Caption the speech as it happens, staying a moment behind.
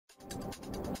Strap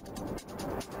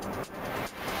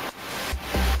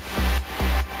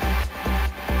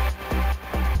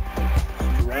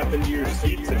into your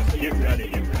seats and get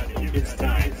ready. It's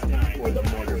time for the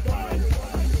Mortarpod.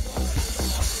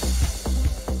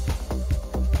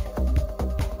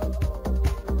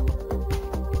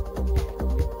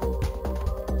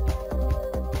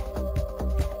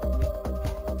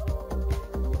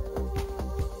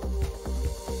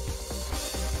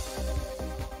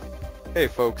 Hey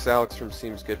folks, Alex from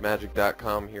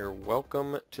SeemsGoodMagic.com here.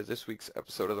 Welcome to this week's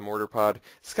episode of the Mortarpod.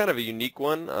 It's kind of a unique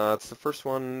one. It's the first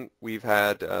one we've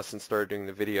had since started doing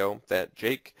the video that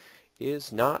Jake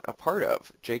is not a part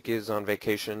of. Jake is on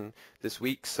vacation this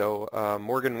week, so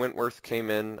Morgan Wentworth came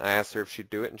in. I asked her if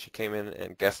she'd do it, and she came in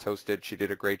and guest hosted. She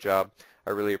did a great job.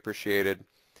 I really appreciated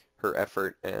her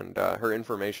effort and her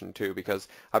information too, because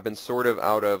I've been sort of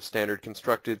out of standard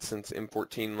constructed since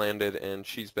M14 landed, and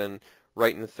she's been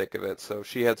right in the thick of it. So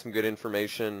she had some good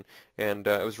information, and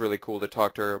it was really cool to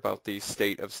talk to her about the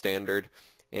state of standard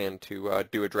and to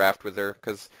do a draft with her,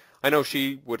 because I know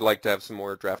she would like to have some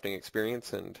more drafting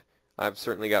experience, and I've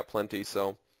certainly got plenty.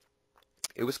 So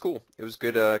it was cool. It was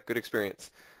good, good experience.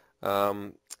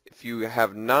 If you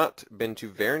have not been to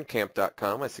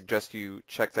VerenCamp.com, I suggest you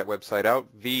check that website out,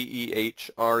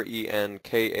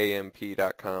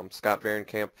 VerenKamp.com. Scott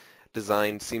Verencamp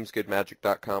designed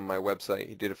SeemsGoodMagic.com, my website.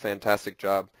 He did a fantastic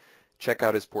job. Check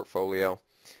out his portfolio.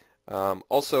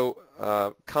 Also,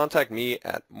 contact me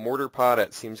at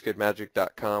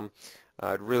Mortarpod@SeemsGoodMagic.com.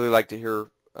 I'd really like to hear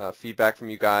feedback from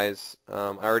you guys. I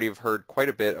already have heard quite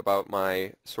a bit about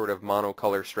my sort of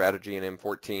monocolor strategy in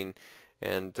M14,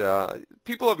 and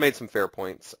people have made some fair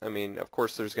points. I mean, of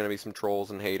course there's going to be some trolls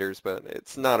and haters, but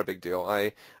it's not a big deal.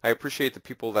 I appreciate the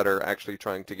people that are actually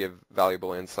trying to give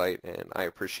valuable insight, and I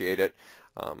appreciate it.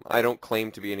 I don't claim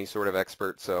to be any sort of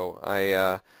expert, so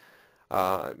I'm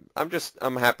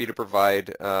happy to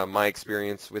provide my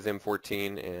experience with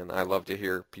M14, and I love to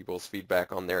hear people's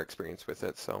feedback on their experience with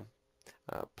it. So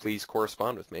please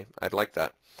correspond with me. I'd like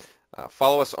that.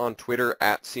 Follow us on Twitter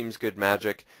at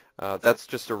SeemsGoodMagic. That's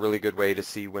just a really good way to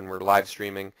see when we're live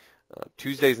streaming.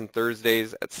 Tuesdays and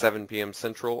Thursdays at 7 p.m.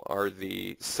 Central are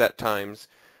the set times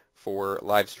for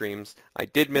live streams. I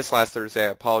did miss last Thursday.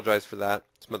 I apologize for that.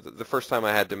 It's the first time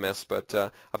I had to miss, but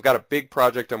I've got a big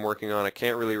project I'm working on. I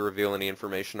can't really reveal any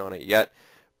information on it yet,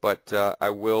 but I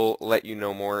will let you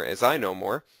know more as I know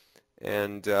more.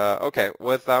 And okay,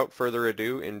 without further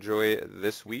ado, enjoy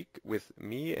this week with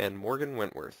me and Morgan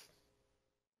Wentworth.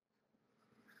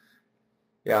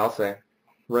 Yeah, I'll say.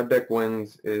 Red Deck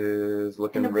Wins is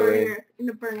looking really... In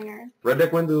the burning earth. Red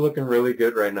Deck Wins is looking really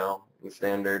good right now in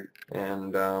Standard.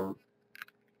 And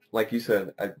like you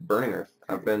said, Burning Earth.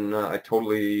 I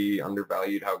totally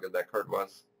undervalued how good that card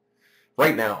was.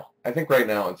 Right now. I think right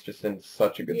now it's just in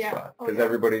such a good spot. Because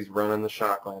everybody's running the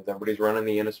Shock lands. Everybody's running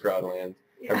the Innistrad lands.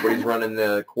 Yeah. Everybody's running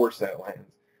the Core Set lands.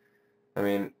 I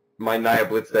mean, my Naya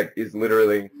Blitz deck is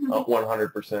literally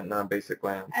 100% non-basic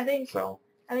land. I think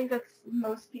that's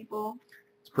most people.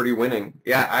 It's pretty winning.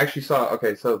 Yeah, I actually saw,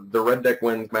 okay, so the Red Deck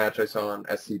Wins match I saw on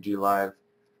SCG Live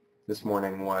this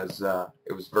morning was,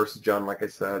 it was versus John, like I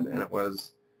said, and it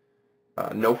was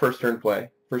no first turn play.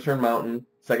 First turn Mountain,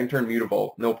 second turn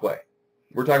Mutavault, no play.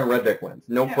 We're talking Red Deck Wins.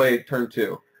 No play turn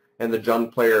 2. And the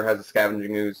Jund player has a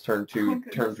Scavenging Ooze, turn 2,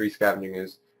 turn 3 Scavenging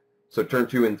Ooze. So turn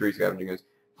 2 and 3 Scavenging Ooze.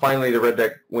 Finally, the Red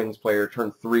Deck Wins player,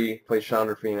 turn 3, plays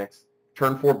Chandra Phoenix.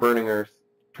 Turn 4, Burning Earth.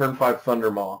 Turn 5,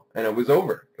 Thundermaw, and it was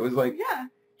over. It was like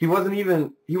he wasn't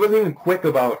even quick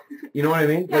about, you know what I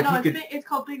mean? Yeah, like no, it's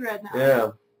called Big Red now.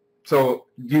 Yeah. So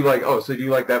do you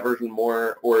like that version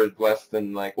more or less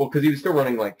than like, well, because he was still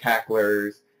running like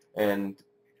Tacklers, and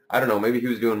I don't know, maybe he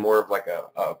was doing more of like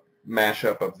a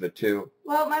mashup of the two.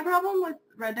 Well, my problem with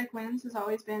Red Deck Wins has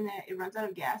always been that it runs out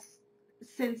of gas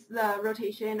since the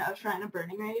rotation of Shrine of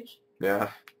Burning Rage. Yeah.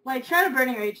 Like Shrine of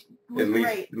Burning Rage was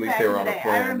great back in the day.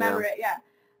 I remember it. Yeah.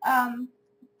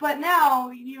 But now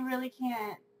you really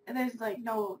can't. There's like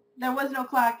there was no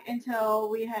clock until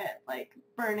we had like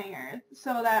Burning Earth,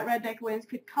 so that Red Deck Wins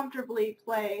could comfortably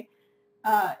play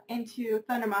into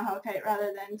Thunder Mahokai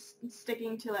rather than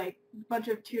sticking to like a bunch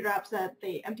of 2-drops that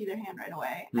they empty their hand right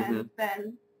away, and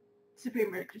then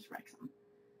Supreme Red just wrecks them.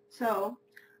 So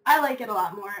I like it a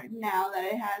lot more now that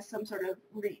it has some sort of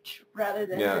reach rather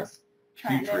than just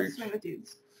trying to swing with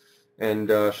dudes. And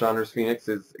Chandra's Phoenix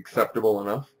is acceptable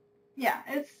enough. Yeah,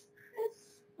 it's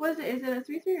what is it? Is it a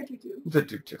 3/3 or 2/2? It's a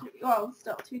 2/2. Well,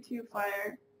 still 2/2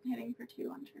 flyer hitting for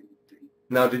 2 on turn 3.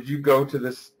 Now, did you go to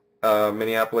this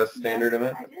Minneapolis Standard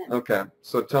event? I did. Okay,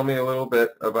 so tell me a little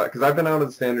bit about, because I've been out of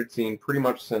the Standard scene pretty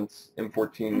much since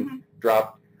M14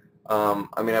 dropped.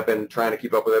 I mean, I've been trying to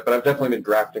keep up with it, but I've definitely been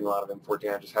drafting a lot of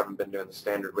M14. I just haven't been doing the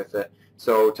standard with it.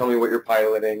 So tell me what you're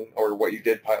piloting, or what you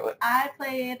did pilot. I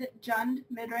played Jund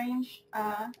mid-range.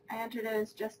 I entered it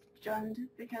as just Jund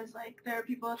because like there are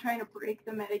people trying to break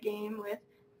the metagame with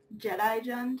Jedi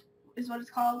Jund is what it's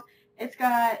called. It's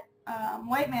got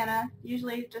white mana,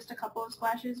 usually just a couple of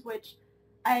splashes, which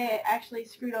I actually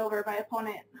screwed over my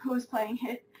opponent who was playing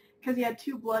it because he had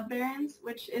 2 Blood Barons,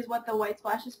 which is what the white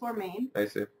splash is for main. I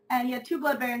see. And he had 2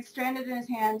 Blood Barons stranded in his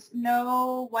hands,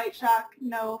 no White Shock,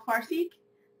 no Farseek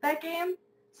that game.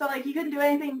 So like he couldn't do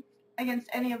anything against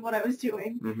any of what I was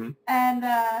doing. Mm-hmm. And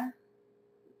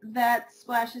that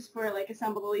splash is for like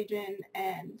Assemble the Legion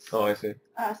and I see.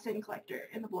 Sin Collector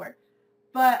in the board.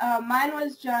 But mine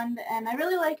was Jund, and I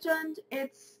really like Jund.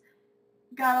 It's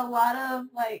got a lot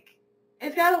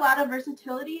of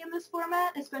versatility in this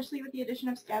format, especially with the addition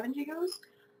of Scavenging Ooze.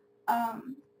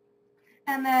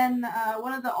 And then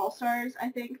one of the all-stars, I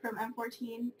think, from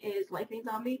M14 is Lightning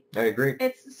Zombie. I agree.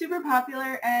 It's super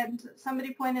popular, and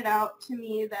somebody pointed out to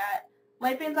me that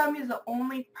Lightning Zombie is the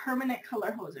only permanent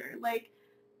color hoser. Like,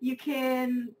 you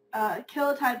can kill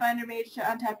a Tidebinder Mage to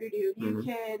untap your dude. You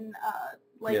can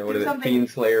do something. Fiend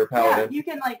Slayer Paladin. Yeah, you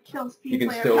can like kill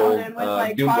Fiend Slayer Paladin with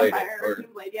like Bonfire or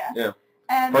Doomblade. Yeah.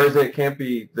 And or is it can't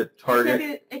be the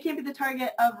target? It can't be the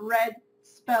target of red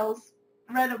spells,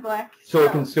 red or black. So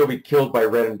it can still be killed by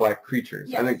red and black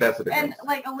creatures. Yes. I think that's the difference. And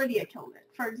like Olivia killed it,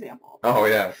 for example. Oh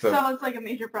yeah. So it's like a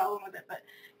major problem with it, but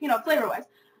flavor-wise.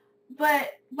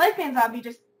 But Lifebane Zombie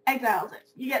just exiles it.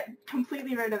 You get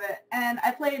completely rid of it. And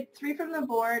I played 3 from the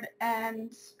board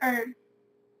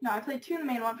I played 2 in the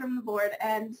main, 1 from the board,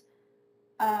 and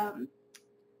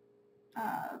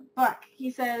Buck, he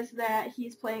says that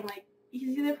he's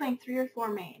either playing 3 or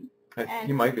 4 main.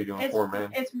 He might be doing 4 main.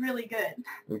 It's really good.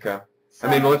 Okay. So,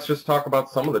 I mean, let's just talk about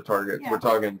some of the targets. Yeah. We're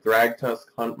talking Thragtusk,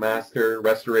 Huntmaster,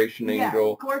 Restoration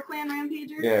Angel. Gore Clan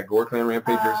Rampager. Yeah, Gore Clan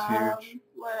Rampager's huge.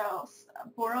 What else?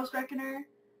 Boros Reckoner.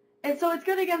 And so it's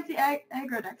good against the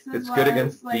aggro decks. It's good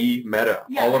against the meta.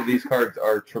 Yeah. All of these cards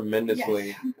are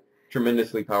tremendously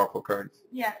powerful cards.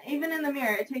 Yeah, even in the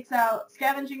mirror, it takes out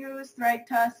Scavenging Ooze,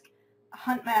 Thragtusk,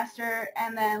 Huntmaster,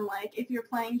 and then like if you're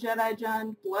playing Jedi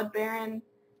Jund, Blood Baron,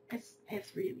 it's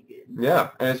really good.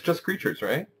 Yeah, and it's just creatures,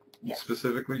 right? Yes.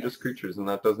 Specifically just creatures, and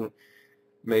that doesn't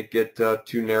make it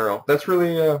too narrow. That's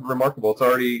really remarkable. It's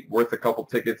already worth a couple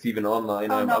tickets even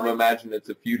online. I'm imagining it's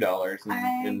a few dollars,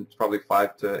 and it's probably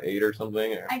 5 to 8 or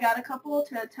something. I got a couple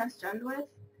to test Jund with,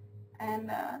 and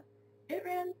it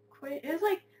ran quite. It was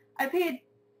like I paid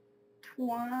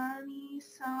 20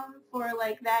 some for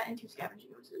like that and 2 Scavenging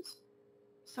Oozes.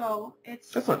 So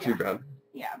that's not too bad.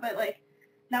 Yeah, but like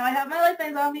now I have my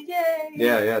Lightbane Zombies, yay!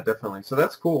 Yeah, definitely. So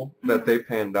that's cool that they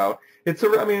panned out. It's a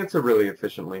really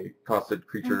efficiently costed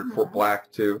creature for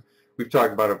black too. We've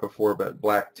talked about it before, but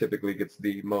black typically gets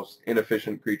the most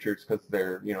inefficient creatures because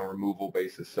their removal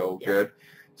base is so good.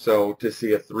 So to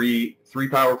see a 3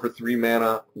 power for 3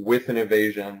 mana with an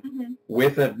evasion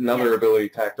with another ability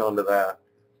tacked onto that.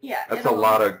 Yeah, that's a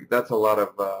lot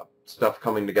of stuff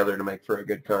coming together to make for a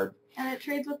good card. And it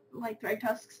trades with like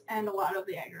Thragtusks and a lot of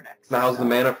the aggro decks. Now, how's the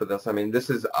mana for this? I mean, this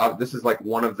is like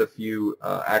one of the few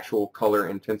actual color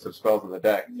intensive spells in the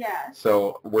deck. Yeah.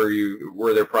 So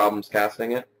were there problems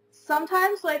casting it?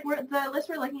 Sometimes, like the list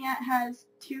we're looking at has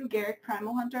 2 Garrick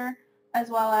Primal Hunter as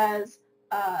well as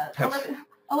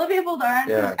Olivia Boldarin,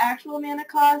 whose actual mana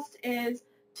cost is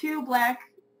 2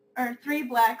 black or 3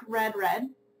 black, red.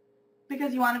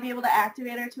 Because you want to be able to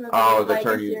activate her to avoid like a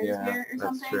Searing Spear or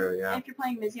something. True, yeah. If you're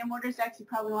playing Mizium Mortars decks, you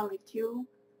probably want to leave 2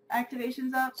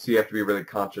 activations up. So you have to be really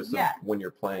conscious of when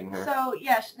you're playing her. So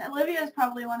yeah, Olivia is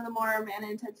probably one of the more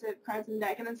mana-intensive cards in the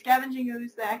deck. And then Scavenging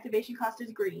Ooze, the activation cost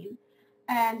is green.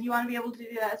 And you want to be able to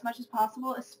do that as much as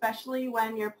possible, especially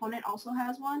when your opponent also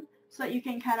has one, so that you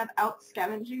can kind of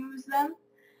out-Scavenging Ooze them.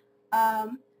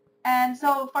 And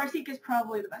so Farseek is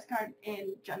probably the best card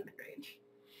in Jund mid-range.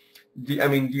 Do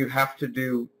you have to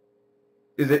do,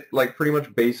 is it like pretty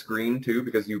much base green too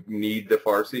because you need the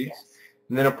Farseeks? Yes.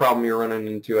 And then a problem you're running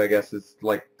into, I guess, is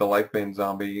like the Lifebane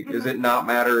Zombie. Does it not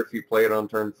matter if you play it on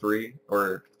turn 3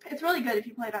 or? It's really good if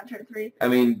you play it on turn 3. I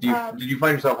mean, did you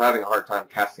find yourself having a hard time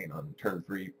casting on turn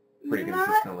 3 pretty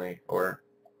consistently, or?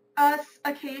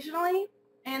 Occasionally,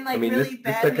 and like really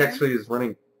bad. This deck actually is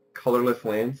running colorless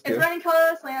lands too. It's running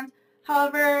colorless lands.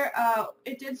 However,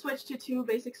 it did switch to 2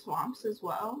 basic swamps as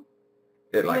well.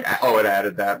 It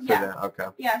added that for that. Okay.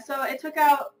 Yeah, so it took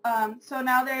out. So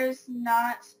now there's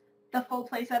not the full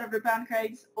playset of Rootbound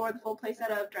Crags or the full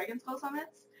playset of Dragonskull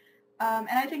Summits. And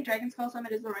I think Dragonskull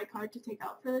Summit is the right card to take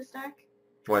out for this deck.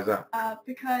 Why is that?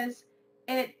 Because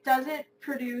it doesn't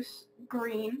produce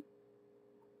green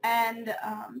And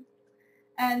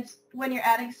when you're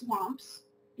adding swamps,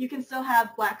 you can still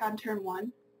have black on turn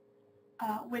 1,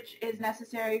 which is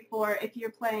necessary for if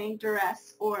you're playing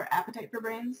Duress or Appetite for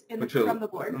Brains from the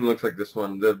board. It looks like this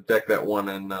one, the deck that won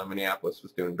in Minneapolis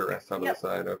was doing Duress out of the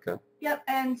side. Okay. Yep,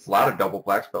 and a lot of double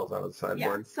black spells out of the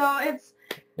sideboard. So it's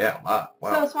a lot.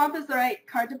 Wow. So swamp is the right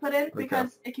card to put in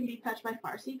because it can be fetched by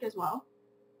Farseek as well.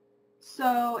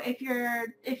 So if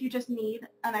you just need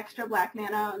an extra black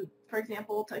mana, for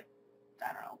example, to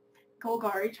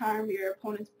Golgari Charm your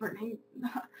opponent's burning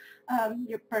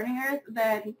earth,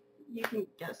 then you can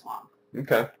get a swamp.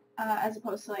 Okay. As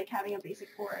opposed to like having a basic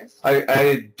forest. I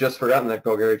had just forgotten that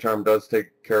Golgari Charm does take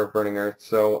care of burning earth.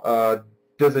 So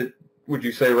would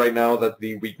you say right now that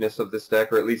the weakness of this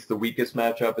deck, or at least the weakest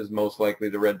matchup, is most likely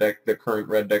the red deck, the current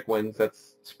red deck wins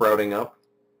that's sprouting up?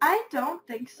 I don't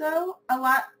think so.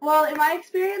 Well, in my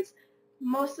experience,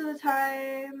 most of the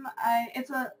time, it's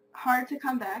hard to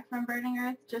come back from Burning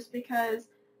Earth just because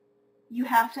you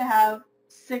have to have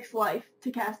 6 life to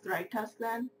cast Thrag Tusk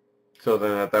then. So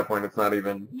then at that point it's not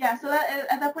even... Yeah, so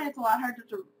at that point it's a lot harder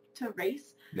to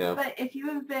race. Yeah. But if you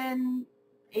have been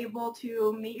able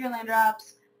to meet your land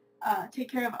drops,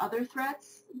 take care of other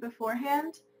threats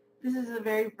beforehand, this is a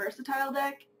very versatile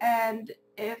deck, and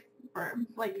if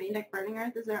main deck Burning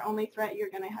Earth is their only threat, you're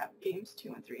going to have games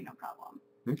 2 and 3, no problem.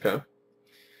 Okay.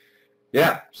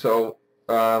 Yeah, so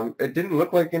it didn't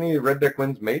look like any red deck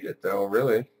wins made it, though,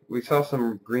 really. We saw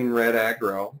some green-red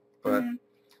aggro, but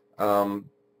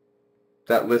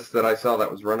that list that I saw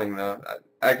that was running,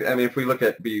 I mean, if we look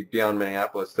at beyond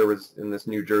Minneapolis, there was, in this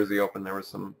New Jersey Open, there was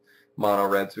some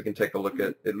mono-red, so we can take a look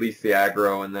at least the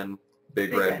aggro and then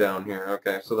big red down here.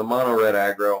 Okay, so the mono-red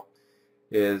aggro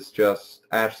is just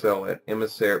Ash Zealot,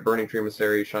 Emissary, Burning Tree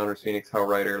Emissary, Chandra's Phoenix,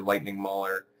 Hellrider, Lightning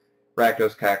Mauler,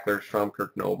 Rakdos Cackler,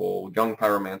 Stromkirk Noble, Young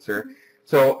Pyromancer.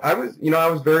 So I was a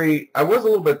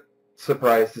little bit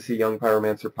surprised to see Young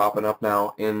Pyromancer popping up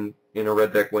now in a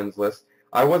red deck wins list.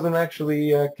 I wasn't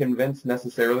actually convinced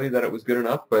necessarily that it was good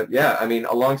enough, but yeah, I mean,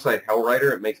 alongside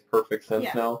Hellrider, it makes perfect sense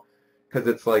now, because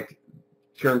it's like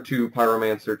turn 2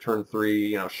 Pyromancer, turn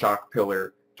 3, Shock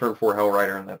Pillar, turn 4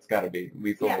 Hellrider, and that's got to be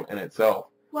lethal in itself.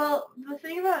 Well, the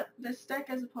thing about this deck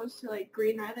as opposed to like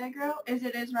green-red aggro is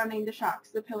it is running the Shocks,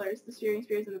 the Pillars, the Spearing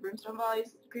Spears, and the Brimstone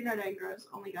Volleys. Green-red aggro's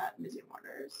only got Mizzou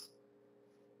Mortars.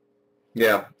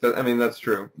 Yeah, I mean, that's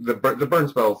true. The burn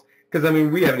spells, because, I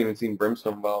mean, we haven't even seen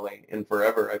Brimstone Volley in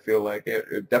forever, I feel like.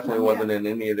 It definitely wasn't in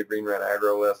any of the green-red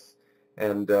aggro lists.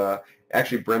 And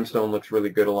actually, Brimstone looks really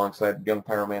good alongside Young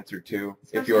Pyromancer, too,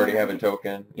 if you already have a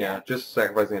token. Yeah, just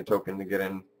sacrificing a token to get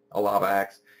in a Lava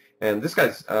Axe. And this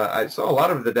guy's, I saw a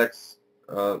lot of the decks,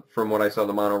 from what I saw,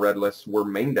 the mono-red lists were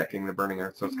main decking the Burning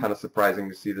Earth, so it's kind of surprising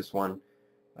to see this one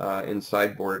in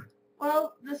sideboard.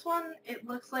 Well, this one, it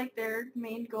looks like their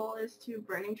main goal is to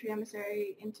Burning Tree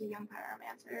Emissary into Young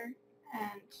Pyromancer,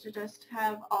 and to just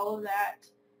have all of that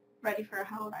ready for a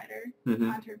Hellrider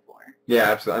on turn 4. Yeah,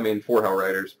 absolutely. I mean, 4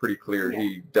 Hellriders, pretty clear.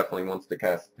 He definitely wants to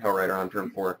cast Hellrider on turn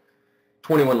 4.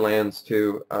 21 lands,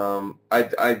 too.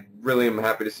 I really am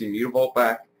happy to see Mutavault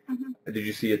back. Did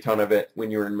you see a ton of it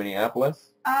when you were in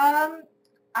Minneapolis? I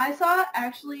saw it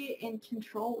actually in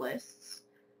control lists,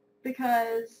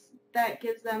 because that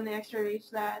gives them the extra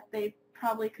reach that they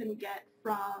probably couldn't get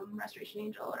from Restoration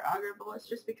Angel or Augur Bolus,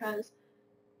 just because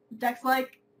decks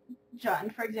like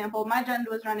Jund, for example, my Jund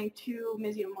was running 2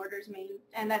 Mizzou Mortars main,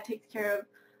 and that takes care of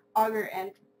Augur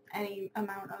and any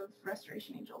amount of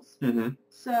Restoration Angels.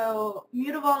 So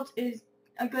Mutavault is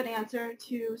a good answer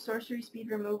to sorcery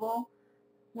speed removal,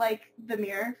 like the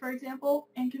Mirror, for example,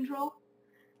 in Control.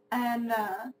 And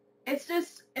it's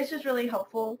just really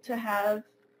helpful to have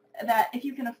that if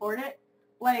you can afford it.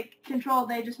 Like Control,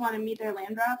 they just want to meet their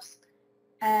land drops,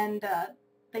 and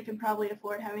they can probably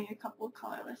afford having a couple of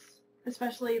colorless,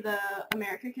 especially the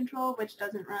America Control, which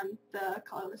doesn't run the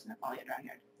colorless Nephalia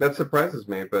Drawnyard. That surprises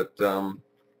me, but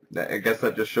I guess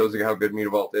that just shows you how good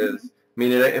Mutavault is. I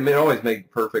mean, it always made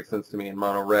perfect sense to me in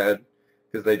mono red,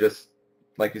 because they just,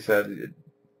 like you said,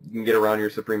 you can get around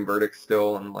your Supreme Verdict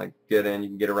still and like get in. You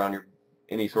can get around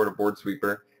any sort of board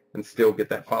sweeper and still get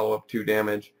that follow-up 2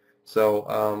 damage. So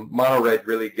mono red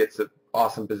really gets an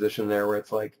awesome position there, where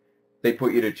it's like they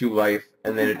put you to 2 life,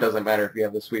 and then it doesn't matter if you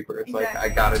have the sweeper. It's like I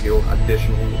gotta do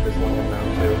additionally with this land now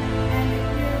too. And if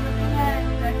you're looking at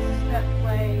decks that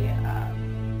play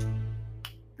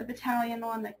the Battalion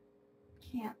one that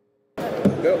can't.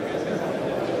 Go.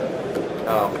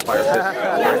 Fire Fist.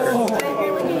 Yes, but if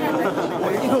you're looking at decks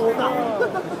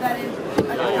that is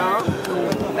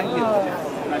Thank you.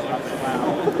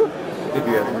 If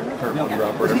you have turn 1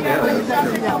 drop or you got like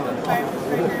Fire Fist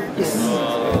Breaker.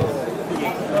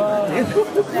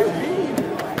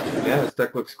 Yeah, this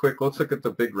deck looks quick. Let's look at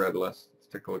the big red list. Let's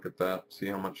take a look at that, see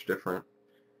how much different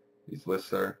these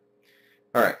lists are.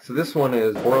 Alright, so this one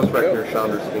is Boros Reckoner,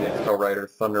 Chandra's Phoenix, Hellrider,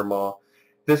 Thundermaw.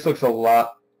 This looks a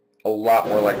lot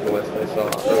more like the list I saw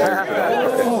earlier today.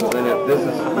 Okay, so then this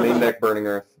is main deck Burning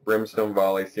Earth, Brimstone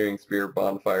Volley, Searing Spear,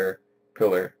 Bonfire,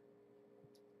 Pillar.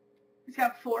 It's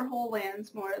got 4 whole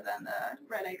lands more than the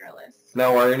Red Aggro list.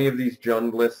 Now, are any of these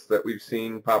Jund lists that we've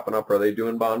seen popping up, are they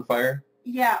doing Bonfire?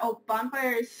 Yeah,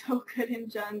 Bonfire is so good in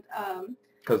Jund.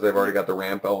 Because they've already got the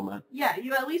ramp element. Yeah,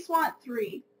 you at least want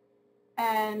 3.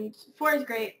 And 4 is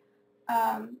great.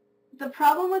 The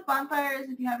problem with Bonfire is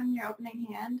if you have it in your opening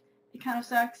hand, it kind of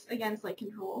sucks against like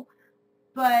control.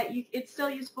 But it's still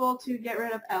useful to get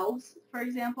rid of elves, for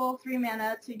example. 3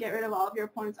 mana to get rid of all of your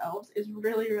opponent's elves is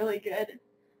really, really good.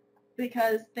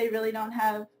 Because they really don't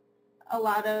have a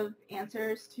lot of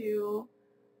answers to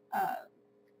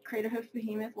Craterhoof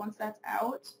Behemoth once that's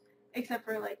out, except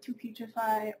for like 2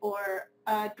 Putrefy or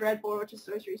Dreadbore, which is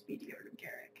sorcery speed to get rid of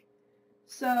Garrick.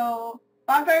 So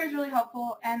Bonfire is really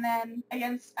helpful, and then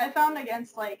I found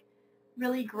against like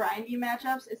really grindy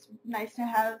matchups, it's nice to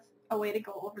have a way to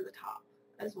go over the top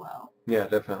as well. Yeah,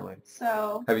 definitely.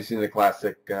 So have you seen the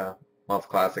classic, well, it's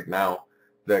classic now,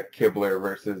 the Kibler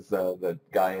versus the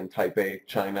guy in Taipei,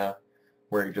 China,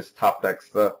 where he just top decks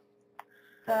the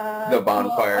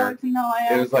Bonfire? No,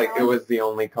 it was like it was the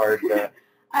only card that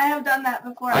I have done that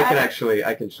before. I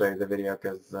can show you the video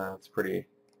because it's pretty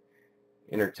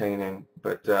entertaining.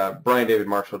 But Brian David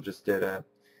Marshall just did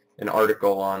an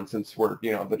article on, since we're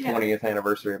the 20th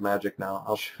anniversary of Magic now.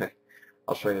 I'll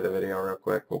show you the video real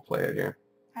quick. We'll play it here.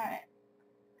 All right.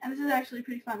 And this is actually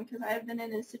pretty fun because I've been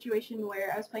in a situation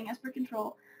where I was playing Esper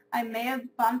Control. I may have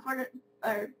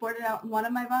boarded out one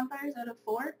of my Bonfires out of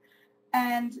 4,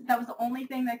 and that was the only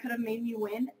thing that could have made me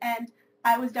win. And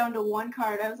I was down to 1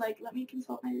 card. I was like, let me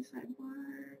consult my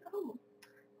sideboard. Oh,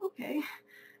 okay.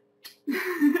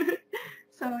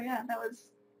 So yeah, that was.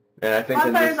 And I think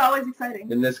Bonfire is always exciting.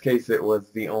 In this case, it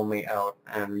was the only out,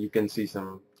 and you can see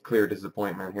some clear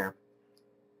disappointment here.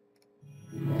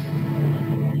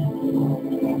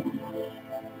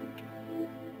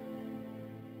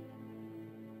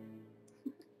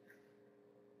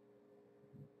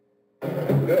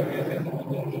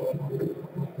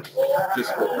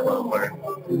 Just for the Bonfire.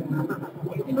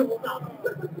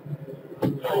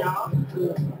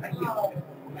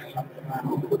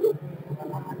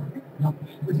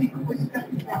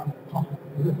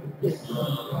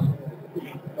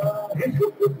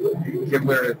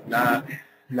 Kibler is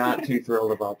not too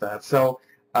thrilled about that. So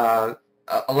a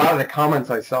lot of the comments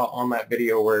I saw on that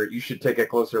video were you should take a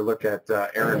closer look at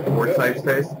Aaron Forsythe's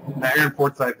face. Now Aaron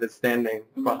Forsythe is standing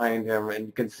behind him, and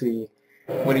you can see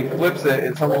when he flips it,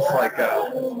 it's almost like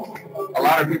a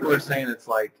lot of people are saying it's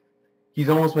like he's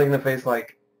almost making the face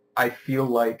like, I feel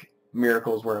like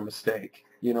miracles were a mistake.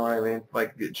 You know what I mean?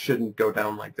 Like, it shouldn't go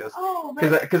down like this.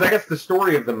 Because I guess the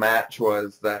story of the match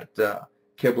was that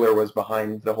Kibler was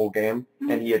behind the whole game,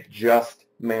 and he had just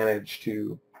managed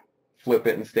to flip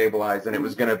it and stabilize, and it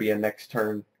was going to be a next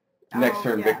turn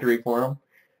victory for him.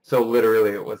 So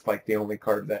literally, it was like the only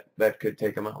card that could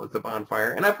take him out was the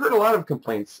Bonfire. And I've heard a lot of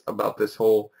complaints about this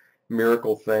whole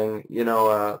miracle thing,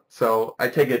 so I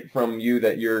take it from you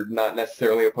that you're not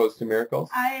necessarily opposed to miracles.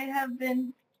 I have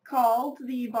been called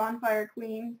the Bonfire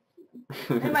Queen.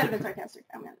 It might have been sarcastic.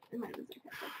 It might have been sarcastic.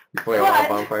 You play a lot of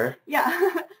Bonfire?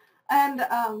 Yeah. And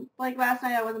like last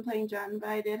night I wasn't playing Jund, but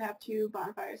I did have 2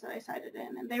 Bonfires that I sided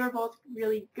in, and they were both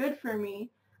really good for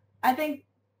me. I think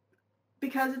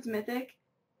because it's mythic,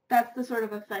 that's the sort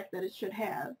of effect that it should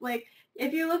have. Like,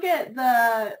 if you look at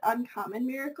the uncommon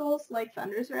miracles, like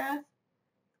Thunder's Wrath,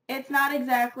 it's not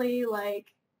exactly, like,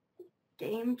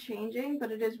 game-changing, but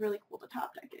it is really cool to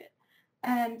top deck it.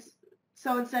 And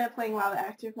so instead of playing Lava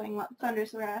Axe, you're playing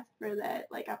Thunder's Wrath for that,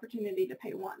 like, opportunity to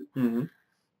pay 1. Mm-hmm.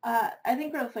 I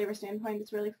think from a flavor standpoint,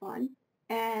 it's really fun.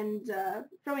 And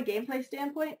from a gameplay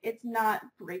standpoint, it's not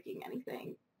breaking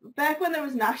anything. Back when there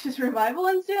was Noxious Revival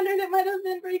in Standard, it might have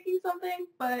been breaking something,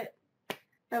 but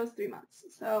that was 3 months.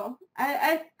 So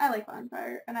I like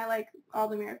Bonfire, and I like all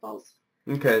the miracles.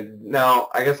 Okay, now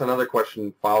I guess another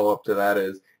question follow-up to that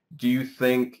is, do you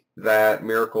think that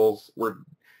miracles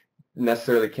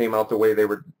necessarily came out the way they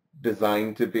were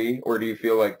designed to be, or do you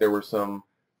feel like there were some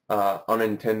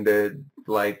unintended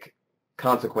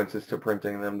consequences to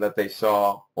printing them that they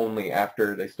saw only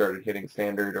after they started hitting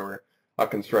Standard or a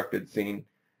constructed scene?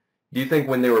 Do you think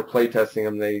when they were playtesting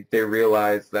them, they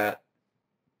realized that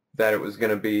it was going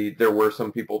to be, there were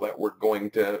some people that were going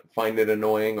to find it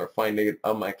annoying or find it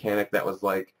a mechanic that was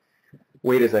like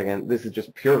wait a second, this is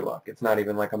just pure luck. It's not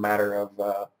even like a matter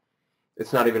of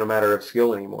it's not even a matter of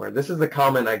skill anymore. This is the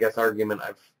common, I guess, argument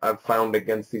I've found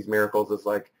against these miracles is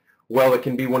like, well, it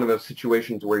can be one of those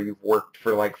situations where you've worked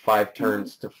for like 5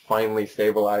 turns to finally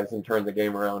stabilize and turn the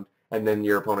game around, and then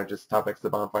your opponent just top decks the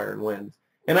bonfire and wins.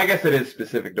 And I guess it is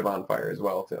specific to bonfire as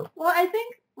well, too. Well, I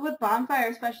think with bonfire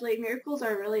especially, miracles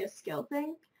are really a skill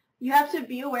thing. You have to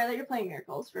be aware that you're playing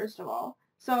miracles, first of all.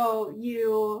 So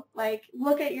you like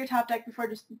look at your top deck before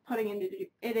just putting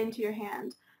it into your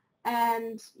hand.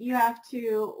 And you have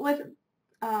to,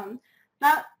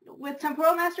 not with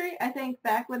Temporal Mastery, I think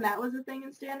back when that was a thing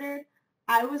in Standard,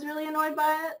 I was really annoyed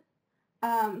by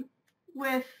it.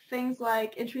 With things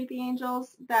like Entreat the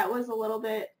Angels, that was a little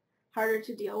bit harder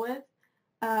to deal with.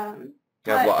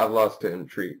 Yeah, I've lost to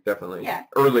Entreat, definitely. Yeah.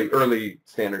 Early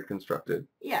Standard constructed.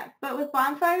 Yeah, but with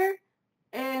Bonfire,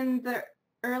 in the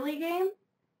early game,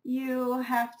 you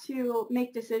have to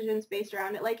make decisions based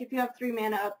around it. Like if you have 3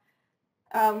 mana up,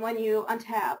 when you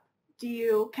untap, do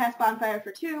you cast Bonfire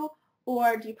for 2,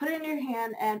 or do you put it in your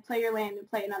hand and play your land and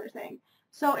play another thing?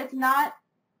 So it's not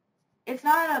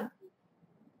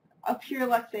a pure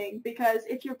luck thing, because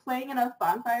if you're playing enough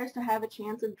Bonfires to have a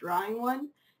chance of drawing one,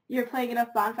 you're playing enough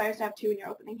Bonfires to have 2 in your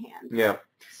opening hand. Yeah.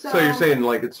 So you're saying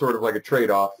like it's sort of like a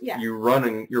trade-off. Yeah. You're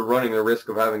running the risk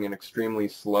of having an extremely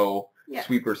slow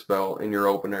sweeper spell in your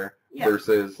opener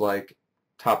versus like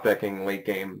top decking late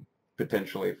game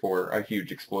potentially for a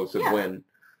huge explosive win.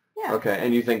 Yeah. Okay,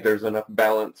 and you think there's enough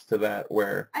balance to that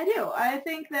where... I do. I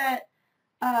think that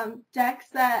decks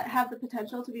that have the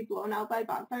potential to be blown out by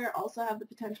Bonfire also have the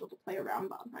potential to play around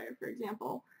Bonfire, for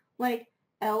example. Like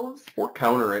Elves. Or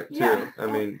counter it, too. Yeah. I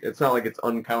mean, it's not like it's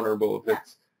uncounterable if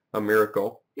it's a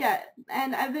miracle. Yeah,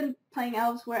 and I've been playing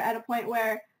Elves where at a point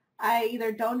where I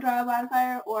either don't draw a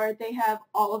Bonfire or they have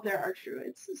all of their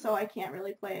Archdruids, so I can't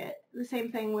really play it. The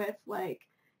same thing with, like,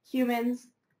 Humans.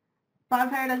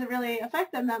 Bonfire doesn't really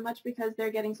affect them that much because they're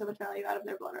getting so much value out of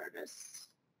their Blood Artists.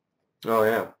 Oh,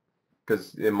 yeah.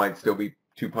 Because it might still be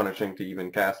too punishing to even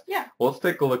cast. Yeah. Well, let's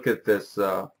take a look at this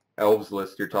Elves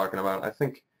list you're talking about. I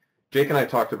think Jake and I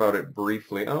talked about it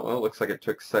briefly. Oh, well, it looks like it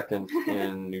took second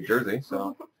in New Jersey,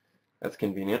 so that's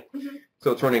convenient.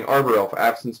 So it's running Arbor Elf,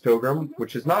 Absence Pilgrim,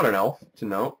 which is not an elf, to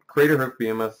note, Craterhoof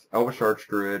Behemoth, Elvish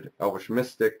Archdruid, Elvish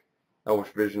Mystic,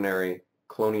 Elvish Visionary,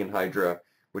 Clonian Hydra,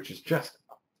 which is just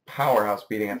a powerhouse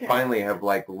beating. I finally have,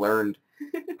 like, learned.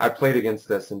 I played against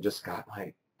this and just got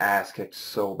my ass kicked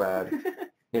so bad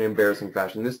in embarrassing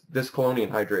fashion. This Clonian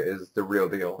Hydra is the real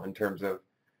deal in terms of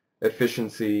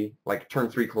efficiency. Like, turn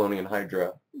 3 Clonian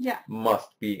Hydra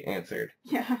must be answered.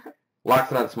 Yeah.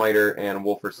 Loxodon Smiter and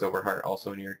Wolfer Silverheart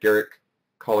also in here. Garrick,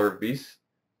 Caller of Beasts.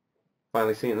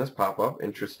 Finally seeing this pop up.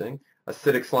 Interesting.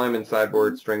 Acidic Slime in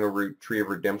sideboard, Strangleroot, Tree of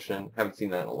Redemption. Haven't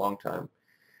seen that in a long time.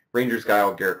 Ranger's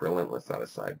Guile, Garrick Relentless out of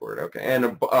sideboard. Okay, and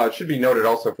it should be noted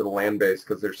also for the land base,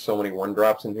 because there's so many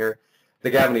 1-drops in here. The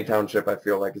Gavany Township, I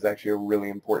feel like, is actually a really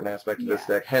important aspect of this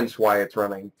deck, hence why it's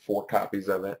running 4 copies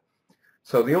of it.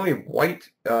 So the only white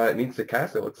it needs to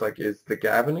cast, it looks like, is the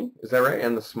Gavany. Is that right?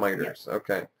 And the Smiters.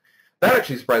 Okay. That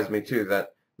actually surprised me, too,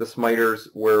 that the Smiters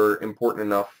were important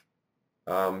enough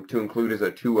to include as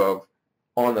a 2-of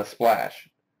on the splash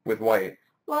with white.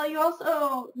 Well, you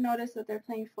also notice that they're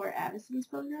playing 4 Addison's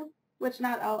Pilgrim, which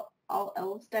not all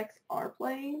Elves decks are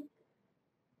playing.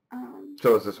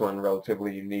 So is this one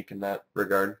relatively unique in that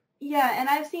regard? Yeah, and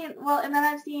I've seen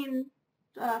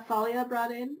Thalia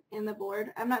brought in the board.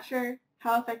 I'm not sure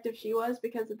how effective she was,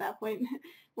 because at that point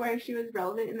where she was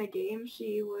relevant in the game,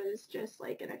 she was just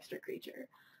like an extra creature.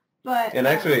 But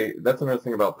actually, that's another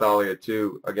thing about Thalia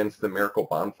too. Against the Miracle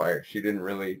Bonfire, she doesn't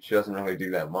really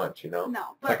do that much, you know.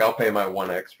 No, but, like I'll pay my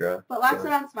 1 extra. But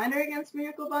Loxodon Smiter against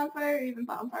Miracle Bonfire, or even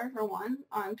Bonfire for 1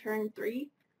 on turn 3,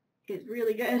 is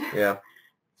really good. Yeah.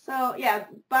 So yeah,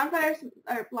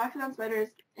 Loxodon Smiter is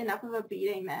enough of a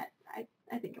beating that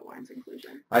I think it warrants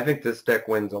inclusion. I think this deck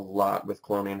wins a lot with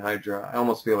Clonian Hydra. I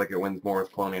almost feel like it wins more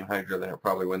with Clonian Hydra than it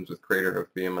probably wins with Craterhoof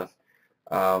Behemoth.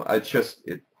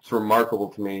 It's remarkable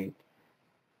to me.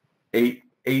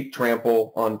 8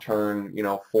 trample on turn,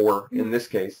 4 in this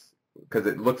case, because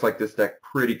it looks like this deck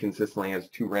pretty consistently has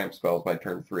 2 ramp spells by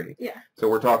turn 3. Yeah. So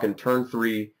we're talking turn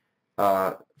 3,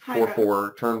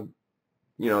 4/4,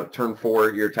 turn 4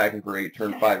 you're attacking for 8,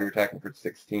 turn 5 you're attacking for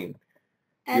 16.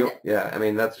 And I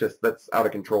mean that's out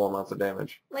of control amounts of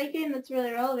damage. Late game, that's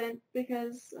really relevant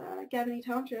because Gavany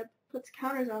Township puts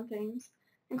counters on things,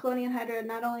 and Clonian Hydra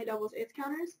not only doubles its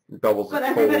counters, but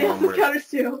everybody else's counters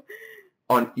too.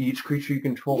 On each creature you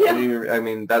control. Yeah. I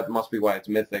mean that must be why it's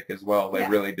mythic as well. They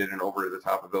really did an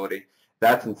over-the-top ability.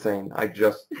 That's insane. I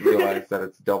just realized that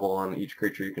it's double on each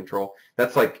creature you control.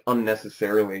 That's like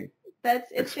unnecessarily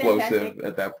it's explosive fantastic.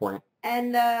 at that point.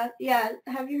 And yeah,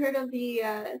 have you heard of the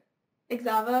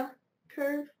Exava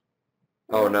curve?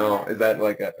 Oh no, is that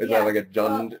like a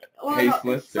Jund haste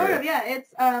list? Sort of, yeah.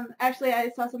 It's actually I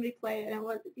saw somebody play it and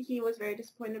he was very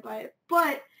disappointed by it.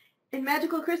 But in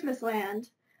Magical Christmas Land,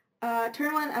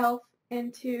 turn 1 Elf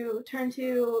into turn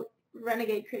 2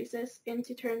 Renegade Crisis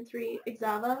into turn 3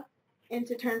 Exava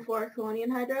into turn 4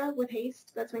 Colonian Hydra with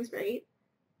haste. That swings for 8.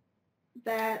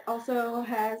 That also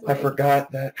has I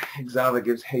forgot that Exava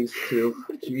gives haste too.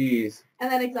 Jeez.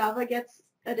 And then Exava gets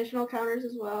additional counters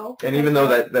as well. And even though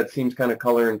that seems kind of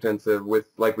color intensive,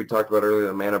 with like we talked about earlier,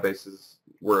 the mana bases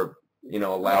were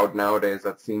allowed nowadays.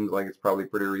 That seems like it's probably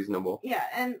pretty reasonable. Yeah,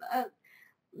 and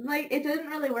like it didn't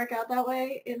really work out that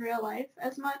way in real life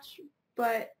as much,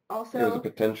 but also there was a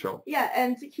potential. Yeah,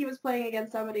 and he was playing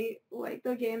against somebody, like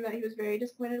the game that he was very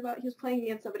disappointed about. He was playing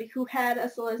against somebody who had a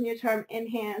Selesnya Charm in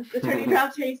hand. The turn he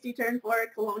dropped haste, he turned for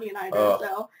Colonian Hydra.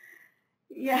 So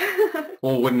yeah.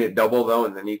 Well, wouldn't it double though,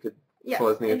 and then you could. Yeah,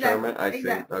 Selesnya exactly, Charm? I see.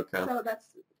 Exactly. Okay. So that's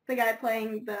the guy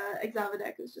playing the Exava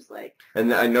deck was just like.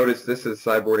 And I noticed this is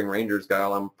sideboarding Ranger's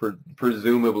Guile. I'm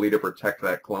presumably to protect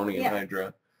that Colonian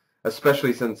Hydra,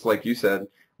 especially since, like you said,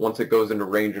 once it goes into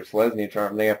range of Selesnya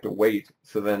Charm, they have to wait.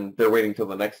 So then they're waiting till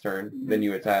the next turn. Then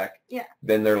you attack. Yeah.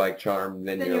 Then they're like Charm.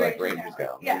 Then you're like Ranger's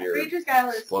Guile. Yeah, Ranger's Guile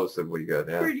is explosively good.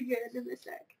 Yeah. Pretty good in this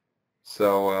deck.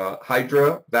 So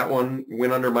Hydra, that one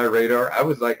went under my radar. I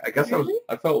was like, I guess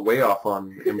I felt way off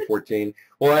on M14.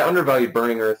 Well, I undervalued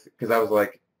Burning Earth because I was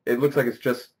like, it looks like it's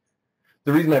just,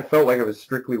 the reason I felt like it was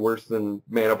strictly worse than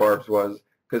Mana Barbs was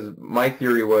because my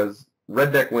theory was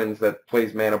red deck wins that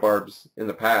plays Mana Barbs in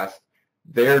the past,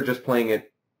 they're just playing it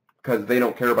because they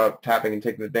don't care about tapping and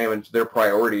taking the damage. Their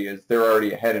priority is they're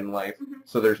already ahead in life,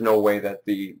 so there's no way that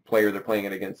the player they're playing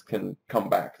it against can come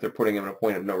back. They're putting him in a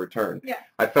point of no return. Yeah.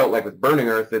 I felt like with Burning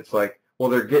Earth, it's like,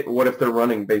 well, what if they're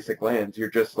running basic lands?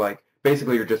 You're just like,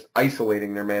 basically you're just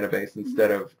isolating their mana base instead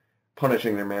of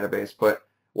punishing their mana base. But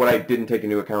what I didn't take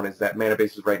into account is that mana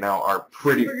bases right now are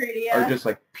are just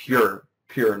like pure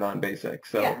non-basic.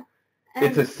 So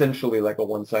it's essentially like a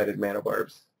one-sided Mana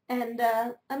Barbs. And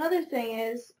another thing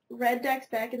is, red decks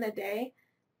back in the day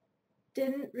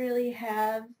didn't really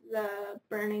have the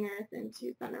Burning Earth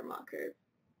into Thundermaw curve.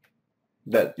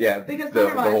 Because the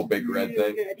whole big red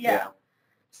thing. Good, yeah.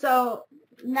 So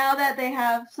now that they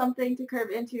have something to curve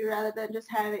into rather than just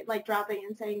have it like dropping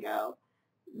and saying go,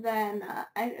 then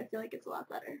I feel like it's a lot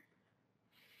better.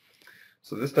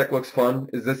 So this deck looks fun.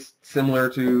 Is this similar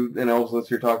to an Elves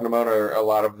list you're talking about, or a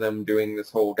lot of them doing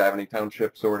this whole Gavany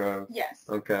Township sort of? Yes.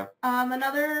 Okay.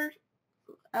 Another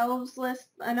Elves list,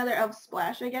 another Elves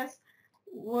splash, I guess,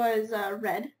 was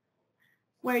red,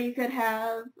 where you could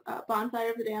have Bonfire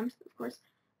of the Damned, of course,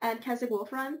 and Keswick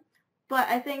Wolf Run. But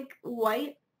I think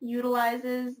white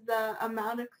utilizes the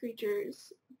amount of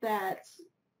creatures that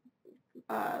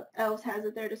Elves has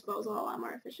at their disposal a lot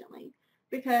more efficiently.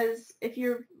 Because if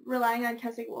you're relying on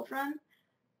Keswick Wolf Run,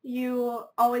 you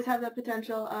always have the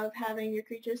potential of having your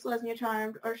creature Selesnya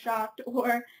Charmed or Shocked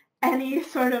or any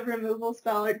sort of removal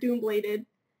spell or Doombladed.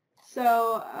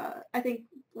 So I think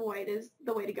white is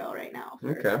the way to go right now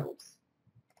for Elves.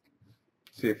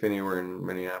 See if anywhere in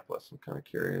Minneapolis. I'm kind of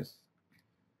curious.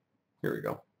 Here we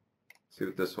go. See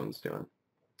what this one's doing.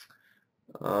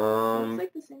 Looks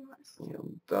like the same list. Yeah,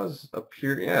 it does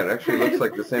appear. Yeah, it actually looks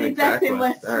like the same exact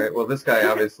list. All right. Well, this guy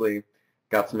obviously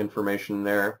got some information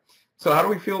there. So, how do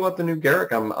we feel about the new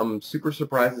Garruk? I'm super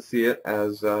surprised to see it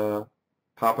as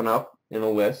popping up in a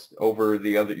list over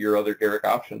your other Garruk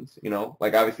options. You know,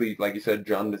 like obviously, like you said,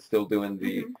 Jund is still doing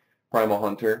the Primal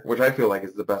Hunter, which I feel like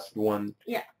is the best one.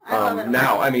 Yeah. I love it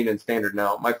now, I mean, in Standard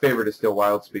now, my favorite is still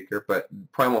Wild Speaker, but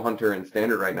Primal Hunter in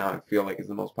Standard right now, I feel like is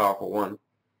the most powerful one.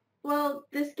 Well,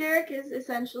 this Garruk is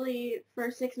essentially for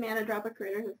 6 mana, drop a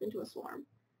Crater Hoof into a Swarm.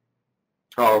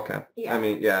 Oh, okay. Yeah. I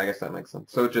mean, yeah, I guess that makes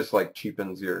sense. So it just like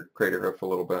cheapens your Crater Hoof a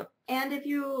little bit. And if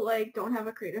you like don't have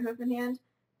a Crater Hoof in hand,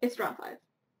 it's draw 5.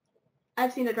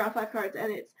 I've seen it draw 5 cards,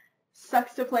 and it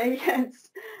sucks to play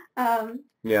against.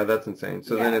 Yeah, that's insane.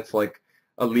 So then it's like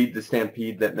a Lead the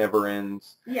Stampede that never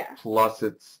ends. Yeah. Plus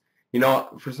it's, you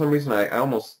know, for some reason I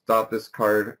almost thought this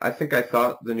card, I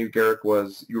thought the new Garruk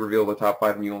was you reveal the top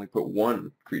 5 and you only put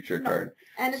 1 creature card.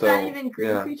 And it's not even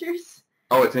green creatures.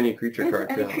 Oh, it's any creature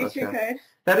card. It's any creature card.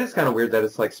 That is kind of weird that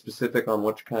it's like specific on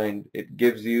which kind it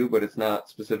gives you, but it's not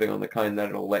specific on the kind that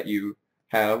it'll let you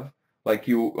have. Like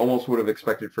you almost would have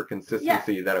expected for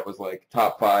consistency that it was like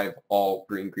top 5 all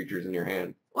green creatures in your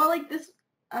hand. Well, like this,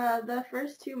 the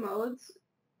first 2 modes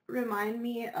remind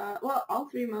me, well, all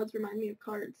 3 modes remind me of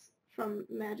cards from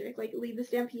Magic, like Lead the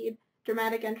Stampede,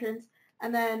 Dramatic Entrance,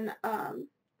 and then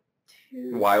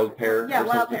Wild Pair. Yeah,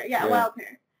 Wild something? Pair. Yeah, Wild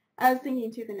Pair. I was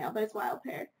thinking Tooth and Nail, but it's Wild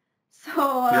Pair. So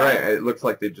you're right. It looks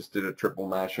like they just did a triple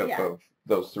mashup of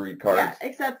those 3 cards. Yeah,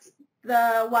 except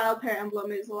the Wild Pair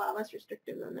emblem is a lot less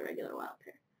restrictive than the regular Wild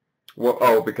Pair.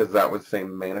 Well, because that was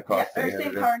same mana cost. Yeah, or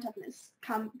same power and toughness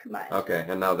combined. Okay,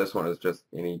 and now this one is just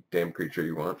any damn creature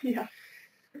you want. Yeah.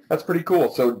 That's pretty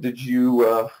cool. So did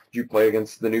you play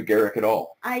against the new Garrick at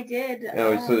all? I did.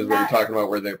 So this is what you're talking about,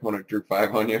 where the opponent drew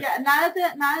 5 on you? Yeah, not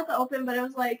at the open, but it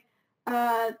was like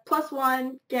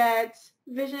 +1 get